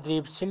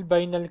 Tadrib sil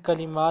bain al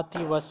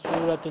kalimati wa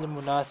suratil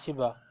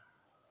munasiba.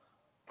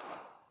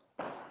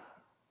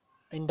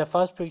 In the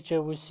first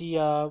picture we see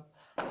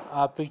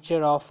a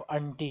picture of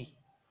auntie.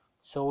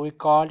 So we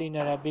call in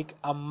Arabic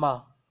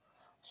amma.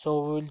 So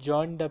we will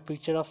join the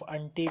picture of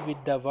auntie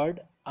with the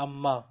word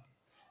amma.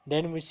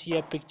 Then we see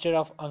a picture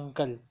of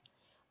uncle.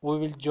 We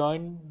will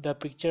join the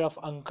picture of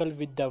uncle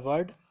with the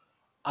word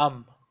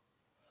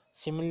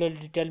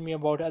Similarly, tell me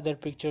about other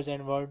pictures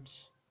and words.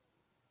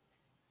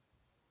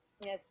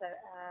 Yes sir,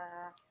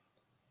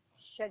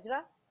 shajara,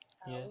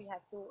 Yes. we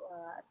have to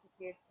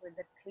associate with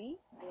the tree.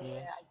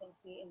 Yes. I can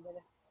see in the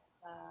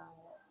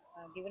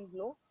given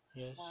below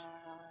Yes.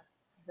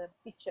 the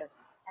picture.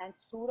 and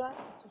surah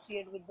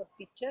associated with the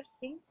picture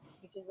thing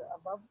which is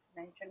above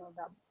mentioned on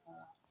the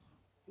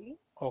screen.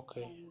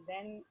 Okay. And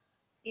then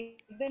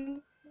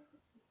ibn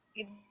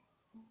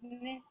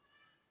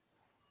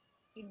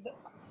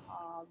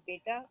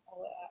beta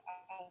or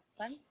a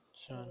son,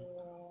 Son.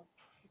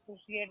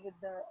 associated with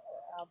the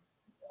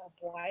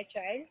boy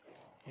child.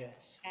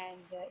 Yes.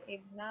 And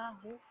ibna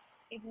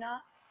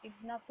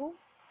ibnatu,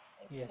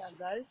 it's a Yes.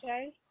 girl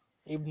child.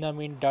 Ibna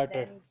mean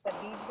daughter. Then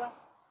tabiba,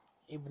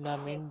 Ibna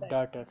yes mean sir,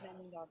 daughter. ibna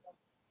mean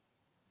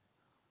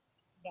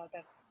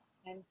daughter.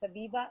 And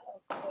tabiba,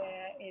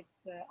 it's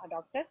a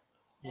doctor.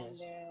 And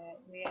Yes.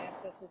 we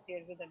have to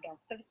associate with the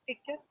doctor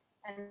picture.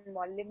 And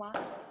Muallima,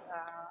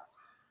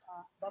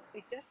 above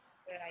picture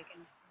where I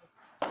can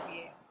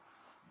be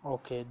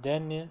Okay.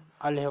 Then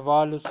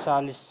Al-Hiwalu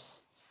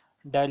Salis.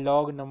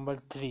 Dialogue number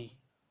 3.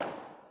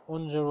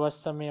 Unzur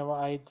wastami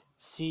wa'id.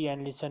 See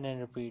and listen and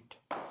repeat.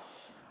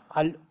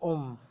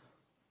 Al-Um.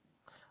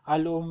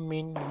 Al-Um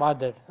mean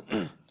mother.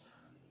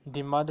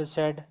 The mother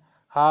said,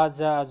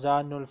 Haza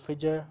azanul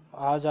fajr.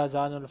 Haza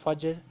azanul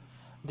fajr.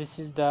 This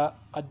is the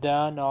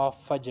adhan of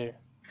fajr.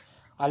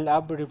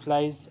 Al-Ab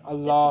replies, just give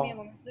me a Allah.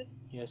 moment, sir.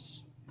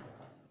 Yes.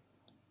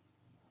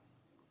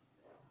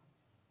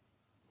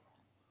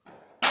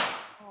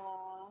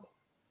 Uh,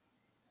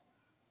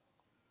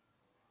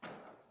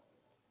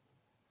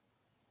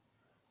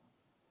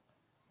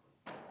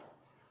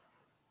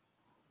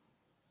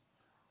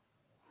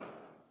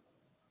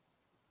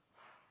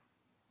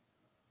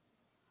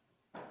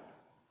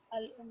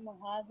 Al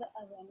Haza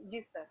Azan.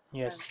 Yes, sir.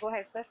 Yes. Go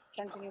ahead, sir.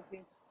 Continue,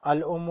 please.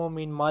 Al-Ummu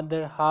mean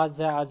mother.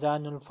 Haza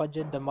azanul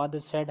fajr. The mother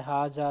said,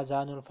 Haza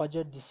azanul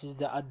fajr. This is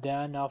the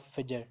adhan of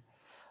fajr.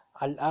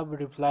 Al-Ab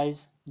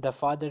replies, the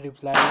father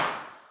replies,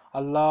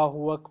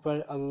 Allahu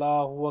Akbar,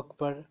 Allahu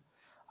Akbar.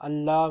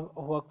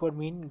 Allahu Akbar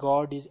mean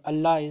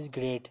Allah is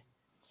great.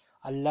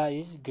 Allah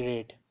is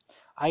great.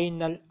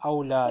 Ainal Sir,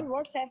 awlad.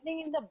 what's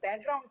happening in the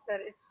background, sir?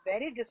 It's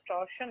very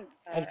distortion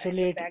in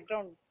Actually, the it,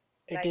 background.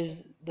 it Like,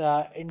 is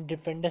the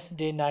Independence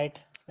Day night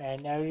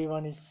and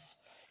everyone is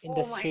in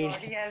the oh my street.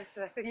 God, yes,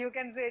 sir. You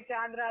can say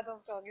Chand Raat of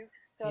 14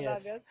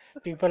 Yes, August.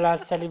 people are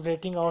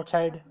celebrating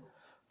outside,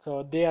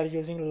 so they are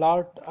using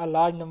a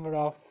large number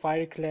of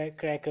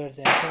firecrackers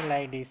and things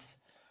like this.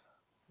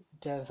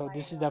 Yeah, Oh so my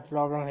this is the God.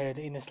 problem here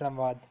in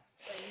Islamabad.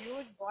 The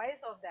huge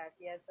voice of that.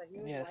 Yes, a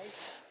huge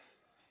voice. Yes,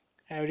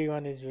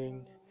 everyone is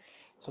doing. Mm,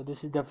 So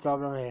this is the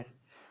problem here.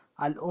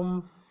 Al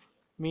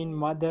mean mm.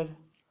 mother.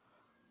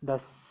 The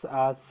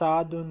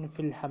Saadun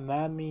fil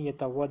hamami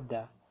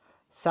yatawadda.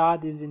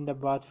 Saad is in the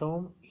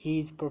bathroom. He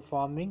is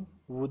performing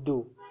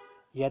wudu.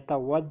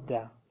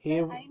 Yatawadda. Sir,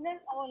 Here, Ainal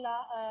Ola,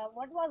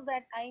 what was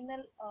that?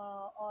 Ainal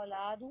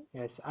Oladu?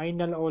 yes.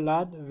 Aina al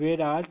awlad.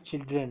 Where are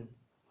children?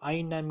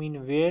 Aina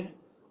mean where.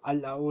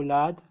 Al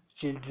awlad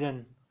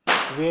children.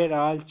 Where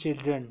are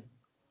children?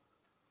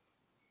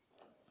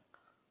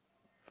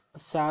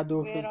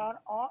 Sadu Where fil. are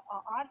all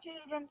our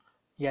children?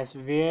 Yes.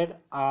 Where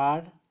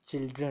are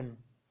children?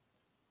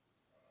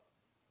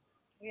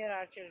 Where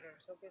are children?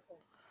 Okay, sir.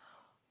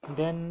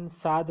 Then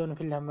Saadun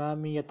fil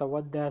hamami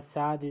yatawadda.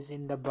 Saad is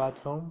in the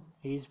bathroom.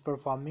 He is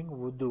performing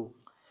wudu.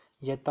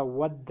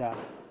 Yatawadda.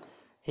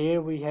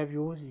 Here we have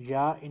used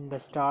ya in the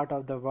start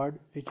of the word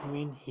which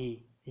mean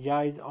he.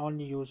 Ya is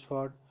only used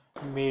for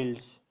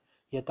males.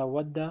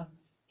 Yatawadda,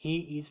 he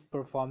is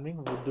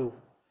performing wudu.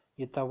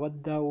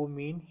 Yatawadda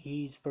mean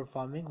he is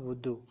performing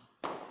wudu.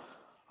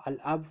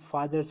 Al-Ab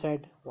father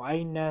said,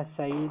 Waina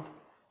Said.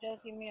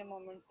 Just give me a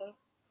moment, sir.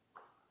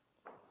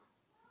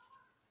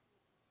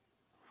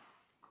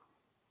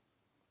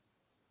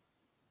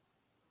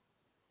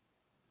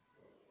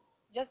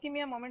 Just give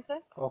me a moment, sir.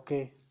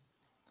 Okay.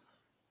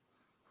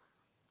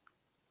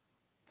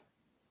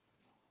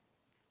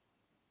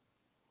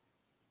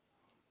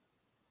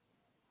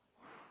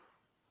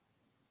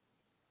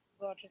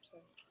 Got it, sir.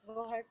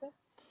 Go ahead, sir.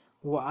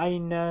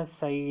 Waina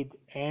Said,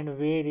 and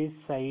where is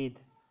Said?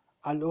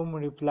 Al-Um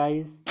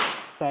replies,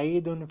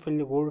 Saidun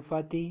fil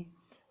ghurfati.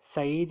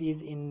 Said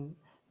is in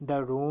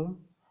the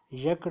room.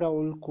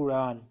 Yakra'ul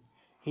Quran.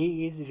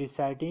 He is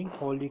reciting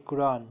Holy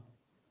Quran.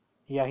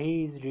 Yeah,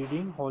 he is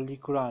reading Holy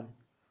Quran.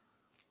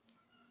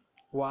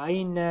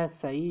 Waina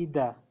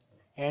Saida,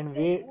 and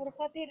Sir, where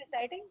Ghurfati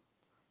reciting?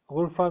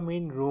 Ghurfa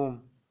mean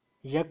room.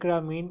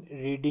 Yakra mean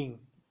reading.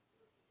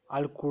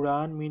 Al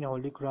Quran mean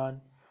Holy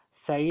Quran.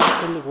 Said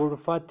fil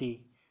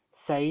ghurfati.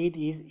 Said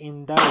is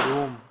in the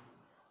room.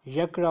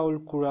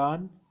 Yakra'ul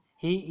Quran.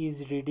 He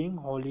is reading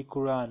Holy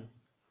Quran.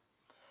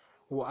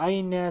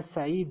 Wa'ayna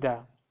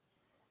Saida,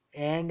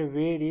 and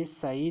where is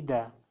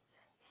Saida?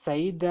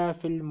 Saida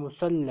fil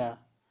musalla.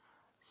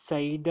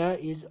 Saida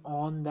is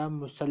on the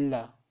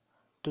musalla.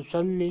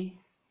 Tusalli,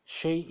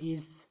 she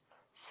is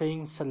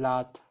saying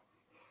salat.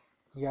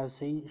 Yeah,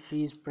 she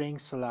is praying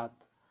salat.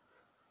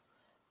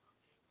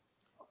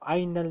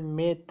 Ainal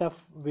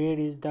Metaf, where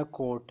is the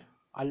court?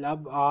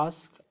 Al-Ab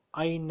asks,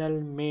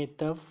 Ainal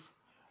Metaf,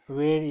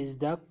 where is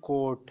the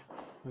court?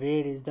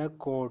 Where is the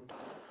court?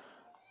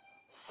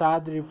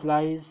 Saad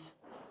replies,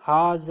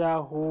 Haza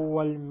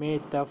huwal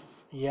Metaf,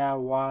 ya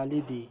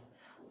walidi.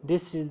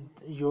 This is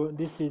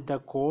the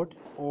coat,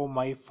 oh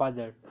my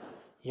father.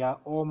 Yeah,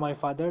 oh my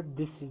father,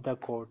 this is the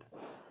coat.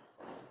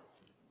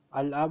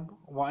 Al-ab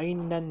wa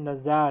inna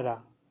nazara,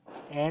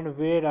 and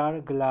where are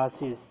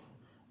glasses?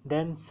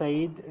 Then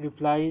Said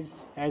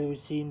replies, as we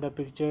see in the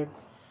picture.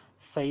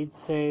 Said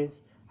says,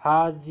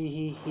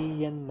 Hazihi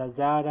hiya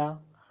nazara.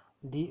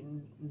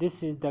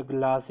 This is the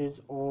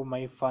glasses, oh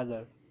my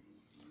father.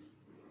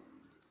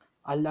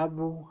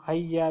 Al-abu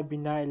hayya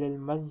bina ilal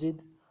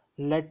masjid.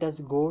 Let us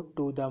go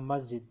to the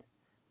masjid.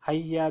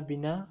 Hayya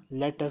bina,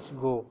 let us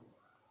go.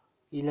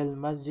 Ilal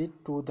masjid,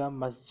 to the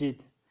masjid.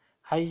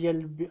 Hayya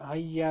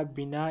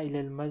bina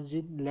ilal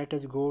masjid, let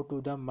us go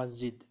to the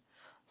masjid.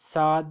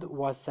 Saad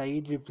wa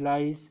Said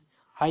replies,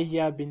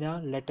 Hayya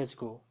bina, let us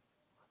go.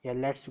 Yeah,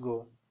 let's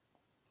go.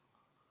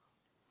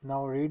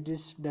 Now read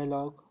this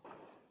dialogue.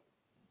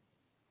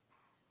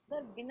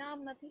 Sir, bina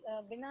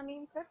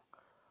means, sir?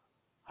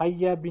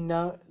 Hayya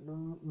bina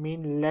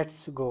mean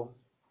let's go.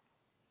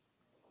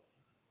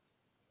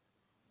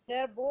 They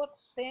are both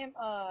same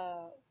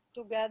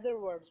together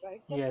words,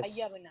 right, sir? Yes,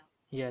 Hayya bina.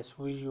 yes,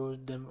 we use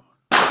them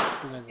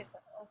Okay, together.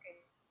 sir. Okay.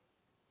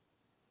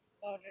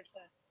 Got it,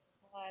 sir.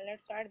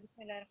 Let's start.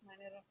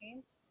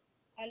 Bismillahirrahmanirrahim.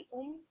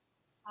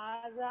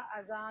 Haza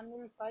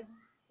azanul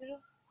fajr.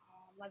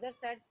 Mother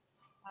said,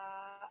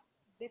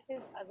 this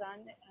is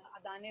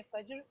adane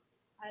fajr.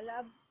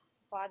 Al-ab,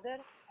 father,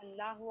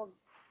 Allahu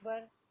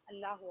Akbar,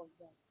 Allahu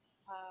Akbar.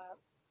 Uh,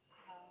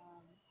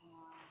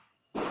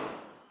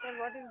 sir,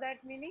 what is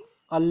that meaning?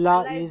 Allah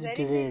Allah is is very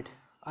big. great.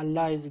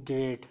 Allah is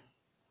great.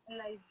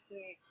 Allah is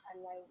great.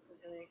 Allah is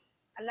great.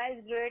 Allah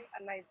is great.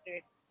 Allah is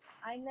great.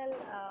 Ainal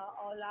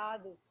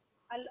aulad.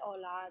 Al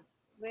aulad.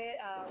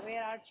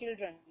 Where are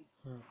children?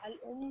 Hmm. Al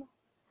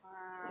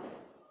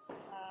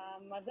uh,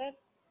 mother.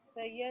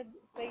 Sayyid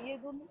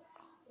Sayyidun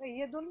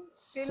Sayyidun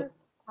S- fil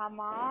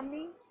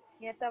hamami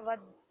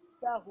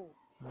yatawaddahu.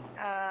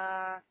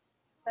 hmm.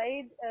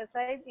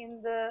 Said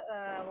in the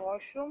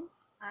washroom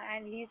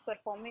and he is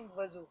performing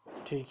wuzu.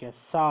 ठीक है.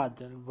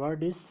 Saad.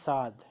 Word is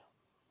Saad.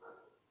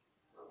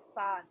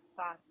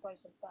 Sorry,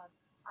 sir, Saad.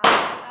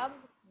 Ab,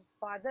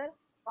 father,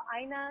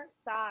 Aina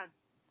Saad.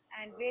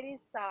 And where is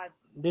Saad?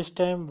 This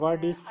time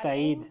word is Al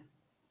Said.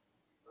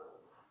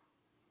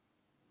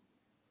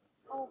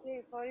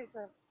 Okay, sorry,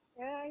 sir.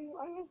 Yeah,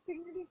 I was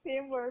thinking the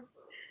same words.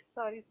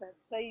 Sorry, sir.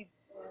 Said.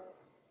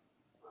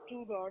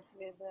 Two dots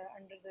with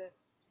under the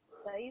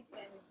Said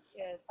and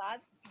Saad,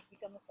 it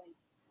becomes a Said.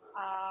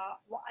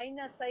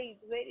 Aina Said,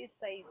 where is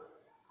Said?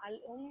 Al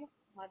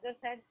mother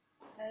said,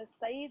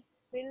 Said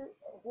fil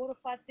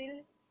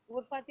ghurfati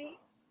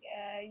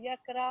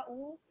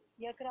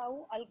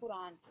yakra'u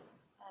al-Quran.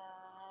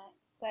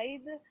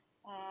 Said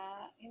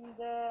in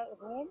the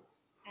room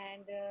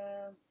and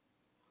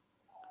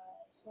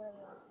sir,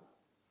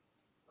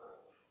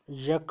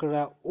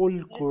 Yaqra'ul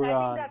reciting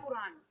Quran. the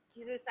Quran.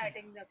 He's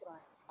reciting the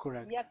Quran.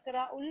 Correct.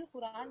 Yakra'ul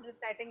Quran,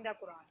 reciting the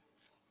Quran.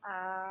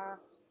 Uh,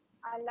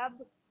 Alab,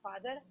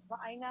 father, wa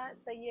aina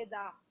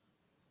Sayyida.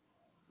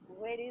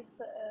 Where is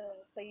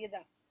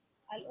Sayyida?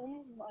 Al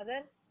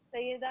mother,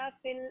 Sayyida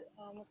fil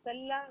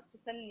musalla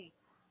tusalli.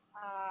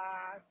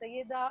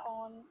 Sayyida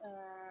on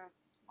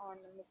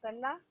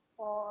musalla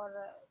for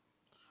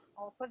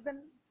offer the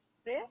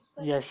prayer.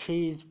 Sir? Yeah,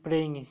 she is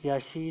praying. Yeah,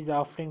 she is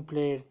offering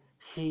prayer.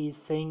 She is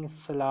saying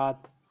Salat.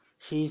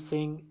 She is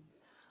saying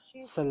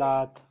She's praying.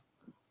 Salat.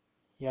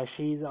 Yeah,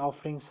 she is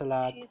offering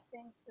Salat. She's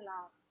saying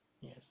salat.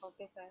 Yes.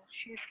 Okay, sir.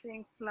 She's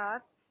saying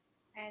salat.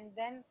 And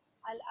then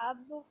al-ab,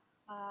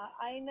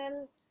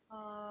 ainal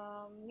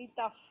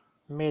mitaf.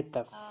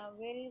 Metaf.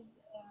 Where is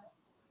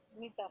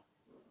mitaf?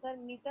 Sir,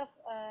 mitaf,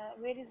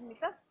 where is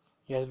mitaf?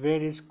 Yes,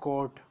 where is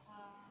court?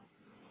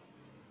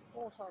 Uh,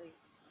 oh, sorry.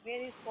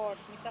 Where is court?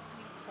 Mitaf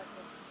means court.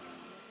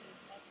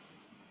 Mitaf.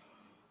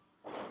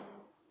 Hmm,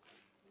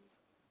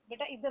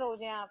 बेटा इधर हो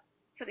जाए आप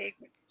sir एक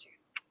minute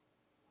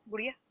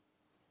गुड़िया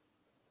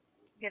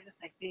get the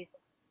side please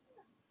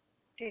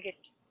take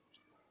it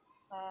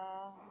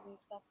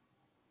mitaf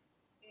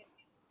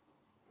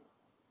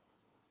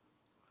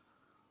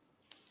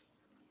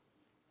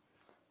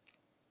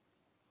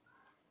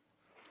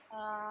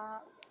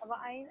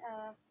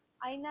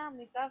Aina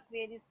mitaf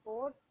where is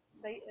court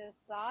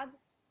Saad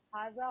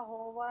haza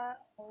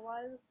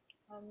hoval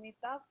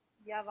mitaf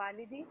ya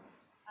walidi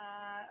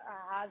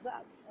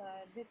haza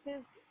this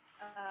is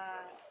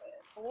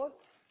court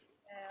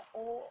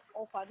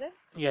oh father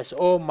Yes,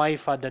 oh my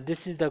father.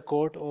 This is the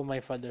court, oh my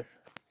father.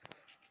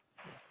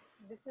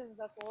 this is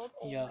the court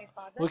oh Yeah. my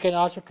father We can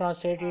also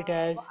translate it wa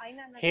as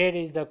aina here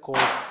is the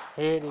court.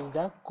 Here is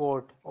the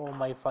court, oh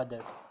my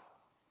father.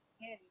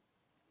 here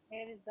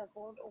here is the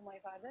court oh my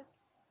father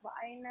wa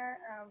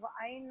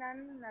aina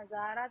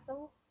nazaratu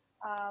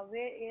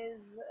where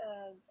is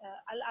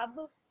al-ab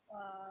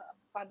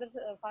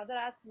father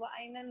asked wa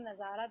aina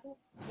nazaratu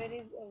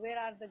where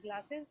are the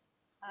glasses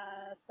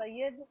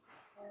Sayyid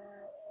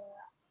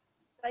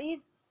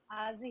Said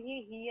hazihi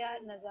hiya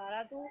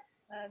nazaratu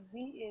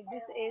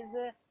this is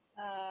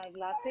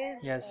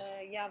glasses Yes.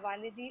 ya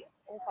walidi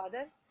oh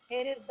father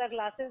here is the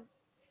glasses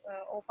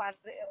O father,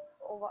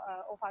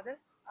 O father,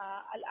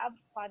 Al-Ab,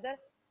 father,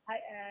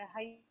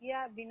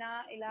 Hayya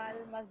bina ila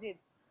al-masjid.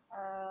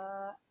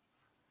 Uh,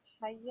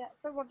 Hayya,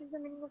 sir, what is the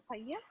meaning of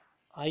Hayya?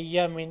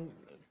 Hayya mean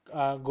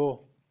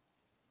go.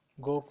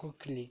 Go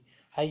quickly.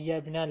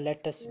 Hayya bina,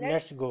 Let's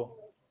let's go.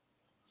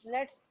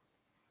 let's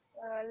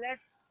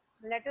let's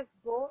let us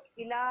go.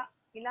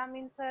 Ila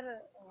means, sir,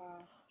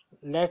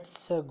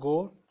 Let's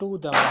go to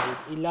the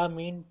masjid. Ila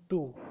mean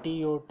to.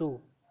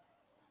 To.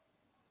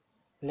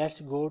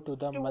 Let's go to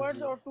the towards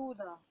masjid. or to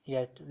the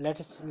Yes, to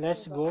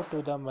let's the. go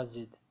to the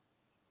masjid.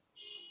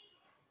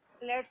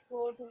 Let's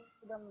go to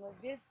the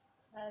masjid.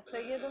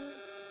 Sayyidum,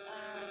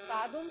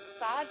 Saadum,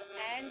 Saad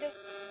and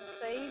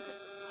Saeed,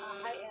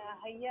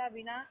 Hayya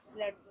bina,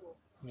 let's go.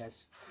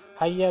 Yes.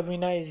 Hayya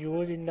bina is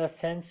used in the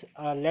sense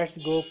let's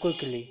go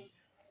quickly.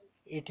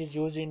 It is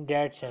used in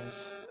that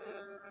sense.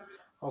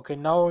 Okay,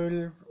 now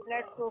we'll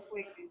Let's go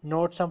quickly.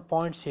 note some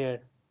points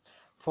here.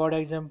 For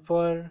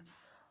example,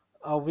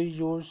 we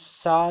use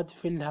Saad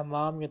fil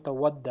hamam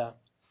yatawadda.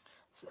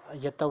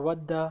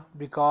 Yatawadda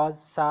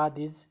because Saad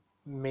is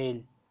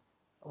male.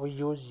 We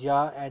use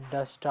ya at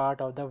the start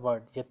of the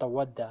word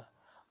yatawadda.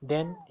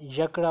 Then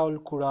yakra'ul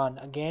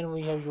Quran. Again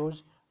we have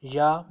used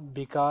ya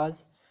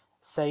because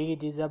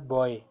Saeed is a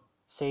boy.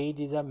 Saeed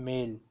is a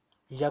male.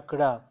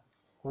 Yakra.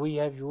 We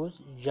have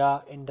used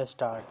ya in the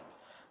start.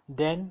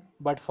 Then,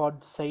 but for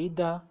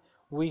Saida,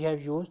 we have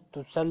used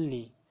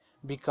tusalli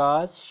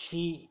because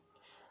she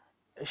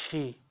is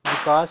she.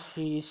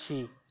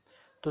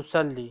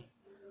 Tusalli.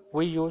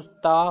 We use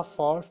ta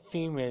for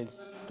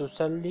females.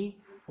 Tusalli,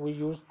 we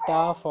use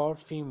ta for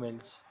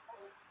females.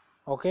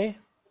 Okay?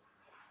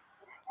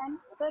 And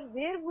sir,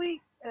 where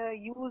we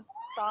use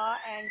ta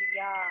and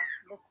ya,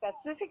 the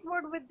specific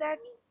word with that?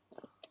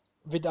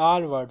 With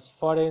all words.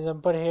 For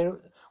example, here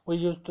we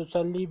use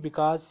tusalli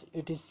because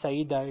it is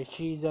Saida,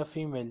 she is a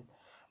female.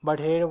 But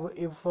here,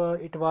 if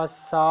it was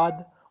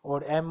Saad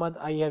or Ahmad,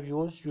 I have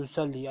used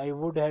yusalli. I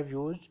would have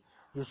used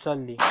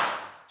yusalli.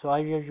 So I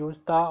have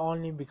used ta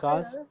only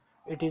because Sir,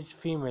 it is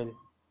female.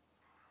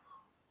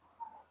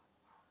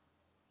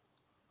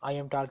 I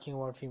am talking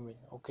about female.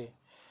 Okay.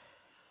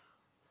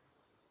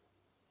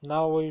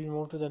 Now we will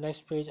move to the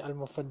next page.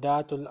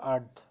 Al-Mufaddatul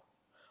Ard.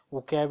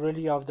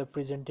 Vocabulary of the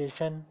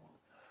presentation.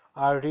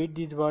 I'll read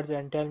these words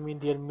and tell me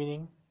their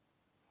meaning.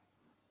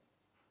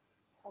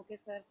 okay,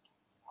 sir.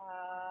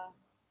 Uh,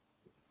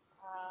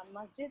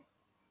 Masjid,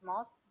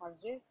 mosque,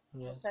 masjid.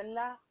 Yes.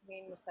 Musalla,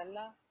 mean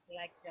musalla,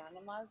 like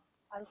janamaz.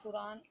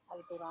 Al-Quran,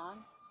 Al-Quran.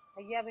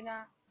 Hayya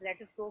bina,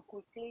 let us go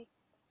quickly.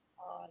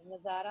 Or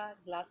Nazara,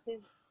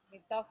 glasses.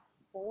 Mitaf,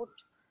 coat.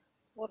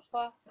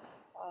 Urfa,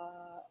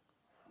 uh,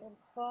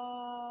 Urfa,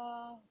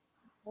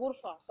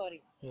 Urfa,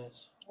 sorry.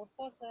 Yes.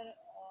 Urfa, sir,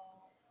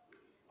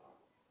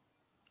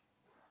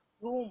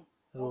 room.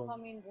 Room.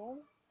 Urfa mean room.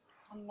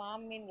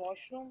 Hammam mean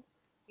washroom.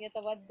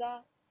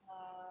 Yatawadda,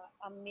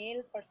 a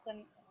male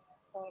person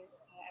for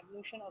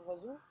ablution or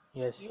wuzu.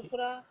 Yes.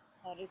 Yukra,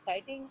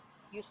 reciting.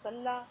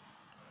 Yusalla,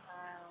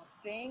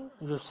 praying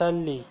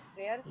Yusalli. or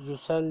prayer.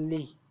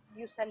 Yusalli.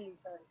 Yusalli,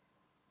 sorry.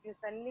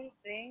 Yusalli,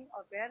 praying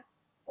or prayer.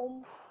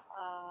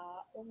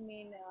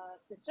 Mean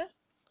sister.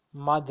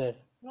 Mother.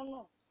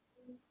 No.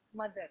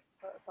 Mother.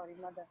 Sorry,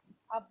 mother.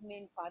 Ab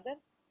mean father.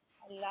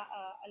 Allah,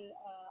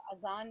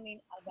 Azan mean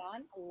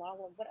Adhan.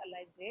 Allahu Akbar.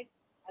 Allah is great.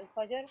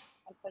 Al-Fajr.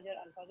 Al-Fajr.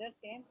 Al-Fajr.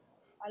 Same.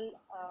 Al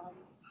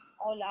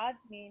Aulad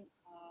mean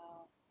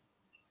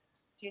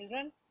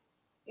children.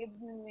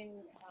 Ibn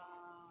mean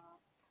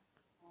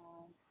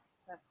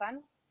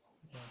son.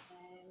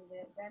 And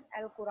then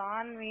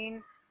Al-Quran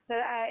mean. So,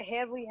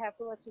 here we have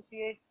to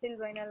associate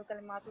Silvain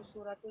al-Kalimatu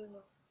Suratul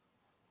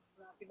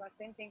Munasibat.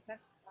 Same thing, sir.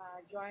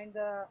 Join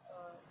the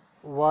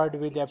Word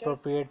with pictures.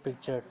 appropriate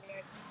picture.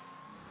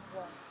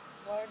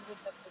 Word with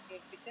the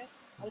appropriate picture.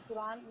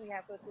 Al-Quran we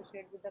have to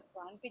associate with the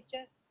Quran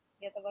picture.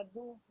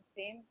 Yatawaddu,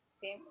 same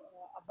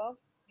above.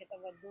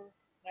 Yatawaddu,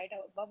 right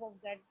above of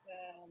that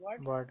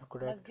word. Word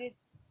correct. Masjid,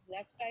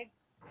 left side.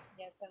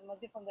 Yes, sir.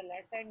 Masjid from the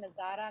left side.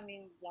 Nazara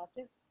means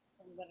glasses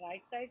from the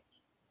right side.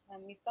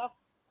 Mitaf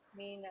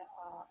mean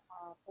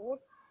coat,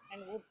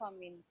 and Wurfa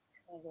mean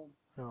room.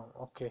 No,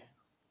 okay.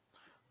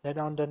 Then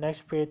on the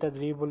next page,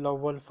 Tadribul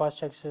Awwal,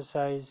 first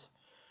exercise.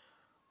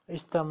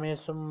 Istame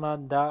summa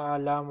da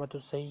alamatu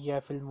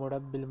sayya fil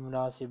murabbil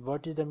munasib.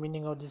 What is the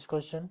meaning of this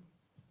question?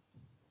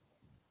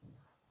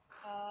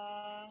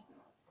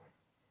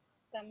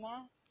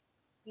 Sama,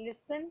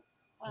 listen.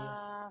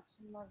 Yes.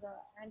 Summa the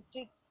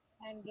antique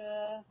and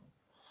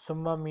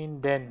Summa mean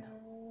then.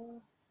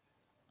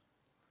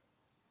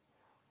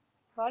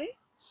 sorry.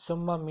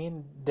 Summa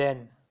mean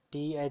then.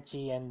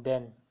 T-H-E and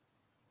then.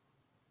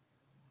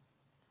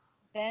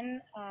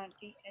 Then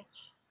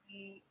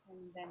THE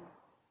and then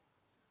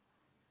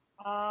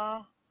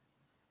uh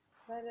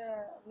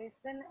sir,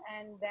 listen,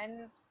 and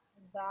then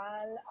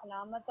dal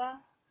alamata,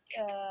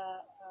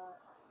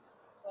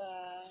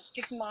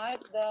 tick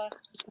mark the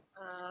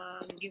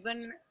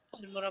given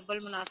al-murabbal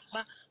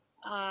munasaba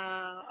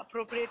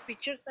appropriate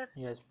picture, sir.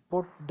 Yes.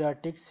 Put the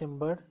tick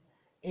symbol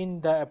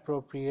in the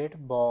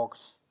appropriate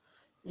box.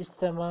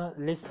 استمع,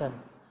 listen.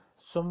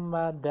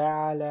 ثم دع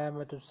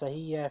علامة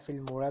صحيحة في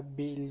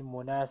المربع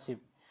المناسب.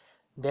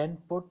 Then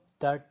put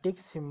the tick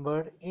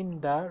symbol in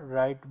the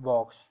right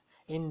box,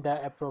 in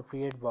the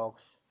appropriate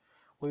box.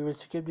 We will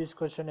skip this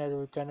question as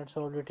we cannot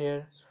solve it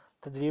here.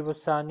 تدريب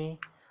الثاني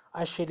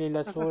أشر إلى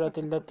الصورة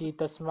التي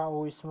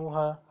تسمع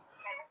اسمها.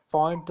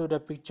 Point to the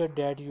picture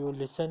that you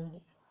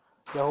listen,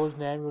 whose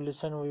name you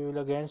listen. We will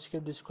again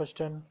skip this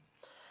question.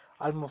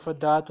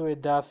 المفردات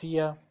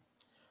الإضافية,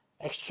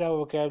 extra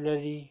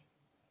vocabulary.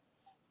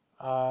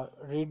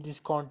 Read this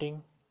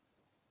counting.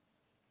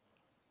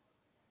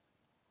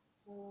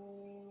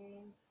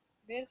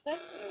 Where, sir?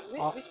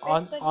 On, Which page,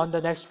 on, sir? on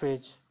the next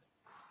page.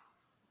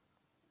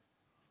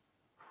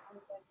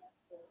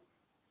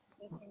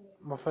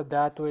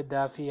 مفردات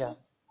إضافية.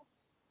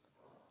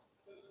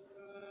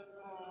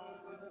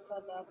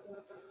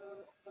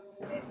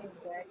 Where is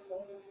that,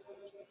 sir?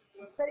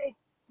 Sir, it's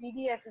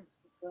PDF is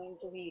going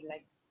to be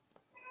like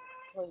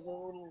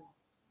Fazul.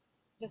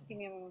 Just give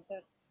me a moment,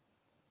 sir.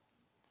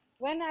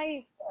 When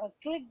I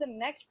click the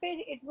next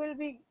page, it will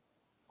be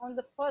on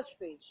the first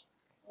page.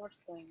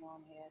 What's going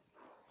on here?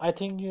 I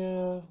think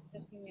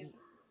Just give me a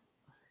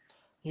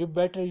you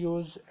better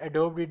use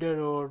Adobe Reader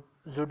or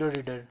Zudo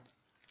Reader.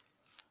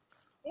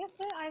 Yes,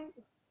 sir. I'm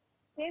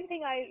same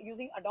thing. I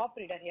using Adobe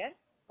Reader here,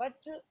 but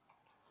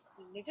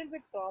little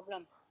bit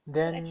problem. Sir,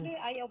 Then actually,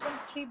 I opened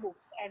three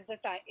books at the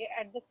time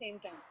at the same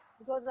time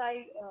because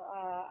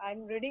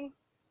I'm reading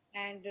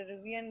and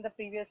reviewing the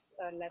previous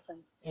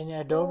lessons. in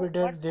Adobe So,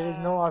 Reader but there is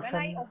no when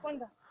I option.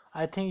 opened,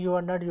 I think you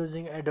are not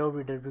using Adobe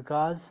Reader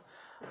because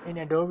in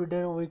Adobe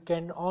Reader we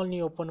can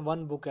only open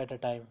one book at a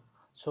time.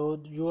 So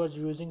you are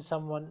using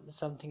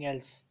something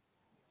else.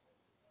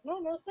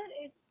 no, sir.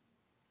 It's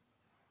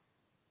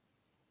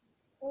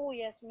oh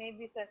yes,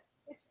 maybe, sir.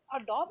 It's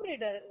Adobe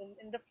Reader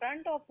in the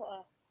front of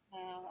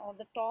on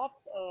the top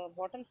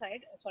bottom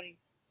side. Sorry,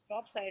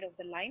 top side of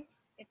the line.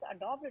 It's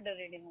Adobe Reader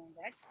reading on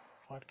that.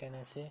 What can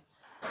I say?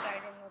 But I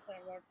don't know, sir,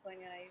 what's going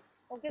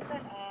on. Okay,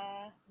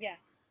 sir. Yeah,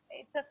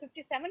 it's a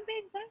 57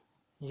 page, sir.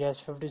 Yes,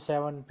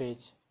 57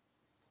 page.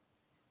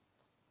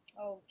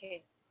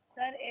 Okay,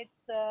 sir.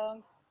 It's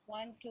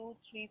 1, 2,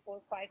 3,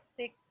 4, 5,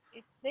 6.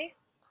 It's six.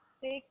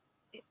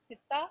 It's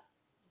sita.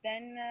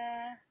 Then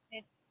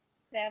it's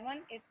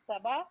 7. It's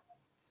saba.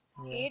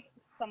 Yeah, 8.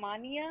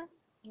 Samania.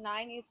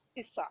 9 is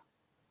tissa.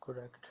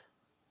 correct.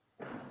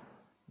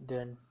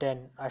 Then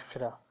 10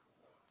 Ashra.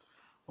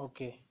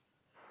 Okay.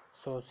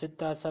 So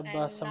Sitta Sabba And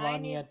 9 is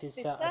Samaniya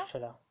Tisa tissa.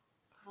 Ashra.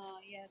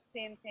 Yeah,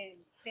 same thing.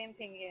 Same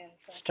thing here,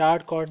 sir.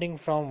 Start counting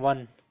from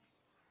 1.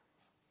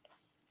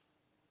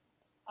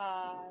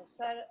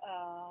 Sir.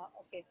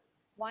 Okay.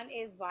 One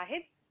is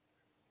wahid.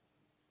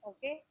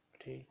 Okay.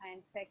 3.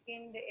 And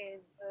second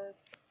is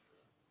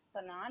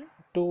Sanan.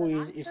 2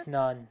 is Sanan, sir.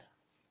 Isnan.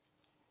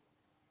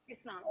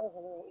 Isnan.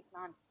 Oh,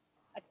 Isnan.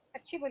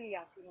 अच्छी बोली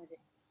आपकी मुझे.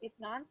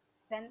 Isnan.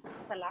 Then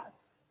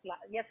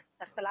yes,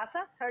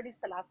 Salasa. Third is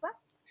Salasa.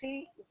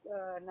 Three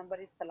number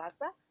is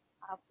Salasa.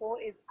 Four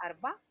is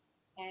Arba.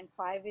 And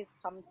five is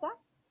Khamsa.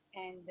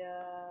 And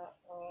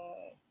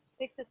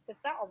six is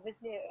Sitta.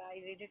 Obviously, I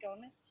read it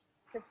on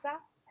Sitta.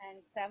 And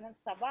seven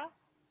Saba.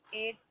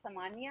 Eight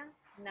Samania.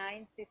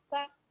 Nine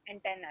Tissa. And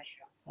 10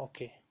 Ashra.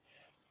 Okay.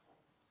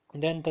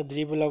 Then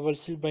تدريب الأول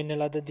سل بين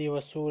العدد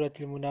والصورة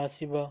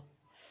المناسبة.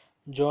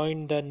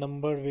 Join the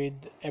number with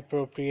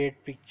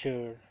appropriate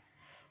picture.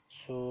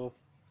 So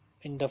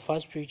in the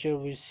first picture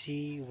we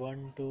see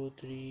 1, 2,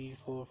 3,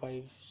 4,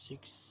 5,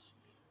 6,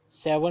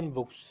 7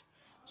 books.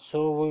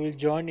 So we will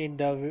join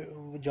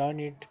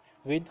it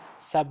with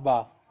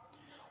Sabba.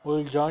 We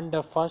will join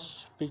the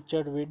first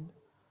picture with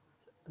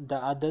the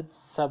other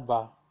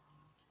Sabba.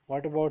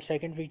 What about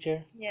second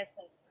picture? Yes,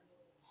 sir.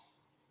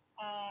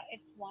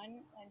 It's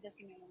one. Just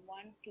give me a moment.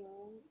 One,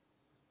 two,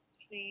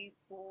 three,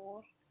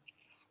 four.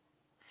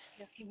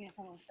 Just give me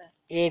a moment, sir.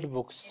 8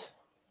 books. It's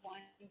one,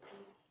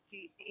 two,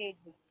 three, eight.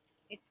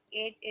 It's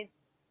eight. It's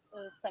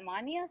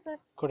Samania, sir,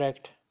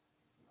 Correct.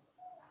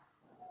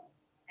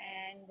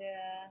 and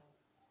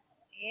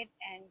eight,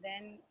 and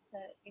then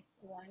it's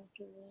one,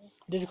 two,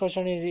 This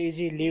question is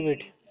easy. Leave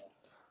it. three,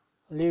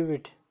 four. Leave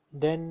it.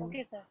 Then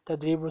Okay, sir.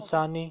 تدريب Okay.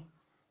 الثاني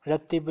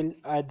رتب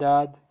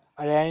الأعداد.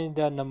 Arrange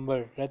the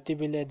number.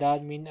 رتب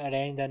الأعداد mean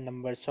arrange the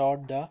number,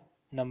 sort the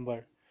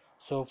number.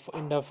 So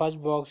in the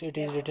first box it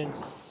is Yes, sir. written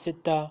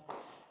Sitta.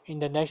 In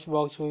the next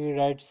box we will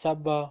write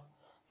Sabba,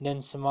 then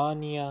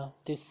Samania,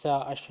 Tissa,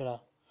 Ashra.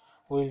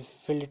 We will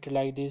fill it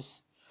like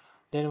this.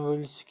 Then we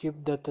will skip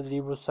the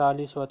Tadribu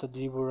Salis or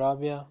Tadribu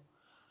Rabia.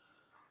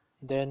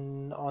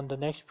 Then on the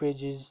next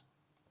page is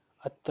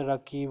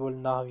At-Tarakib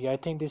al-Nahwi. I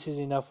think this is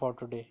enough for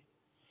today.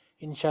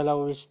 Inshallah,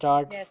 we will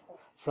start Yes, sir.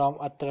 from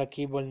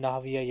At-Tarakib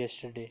al-Nahwiya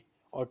yesterday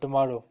or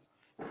tomorrow.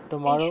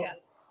 Tomorrow, Inshallah.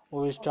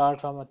 we will start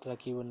Okay. from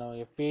At-Tarakib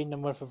al-Nahwiya, page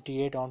number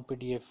 58 on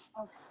PDF.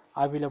 Okay.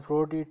 I will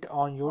upload it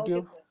on Okay,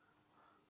 YouTube sir.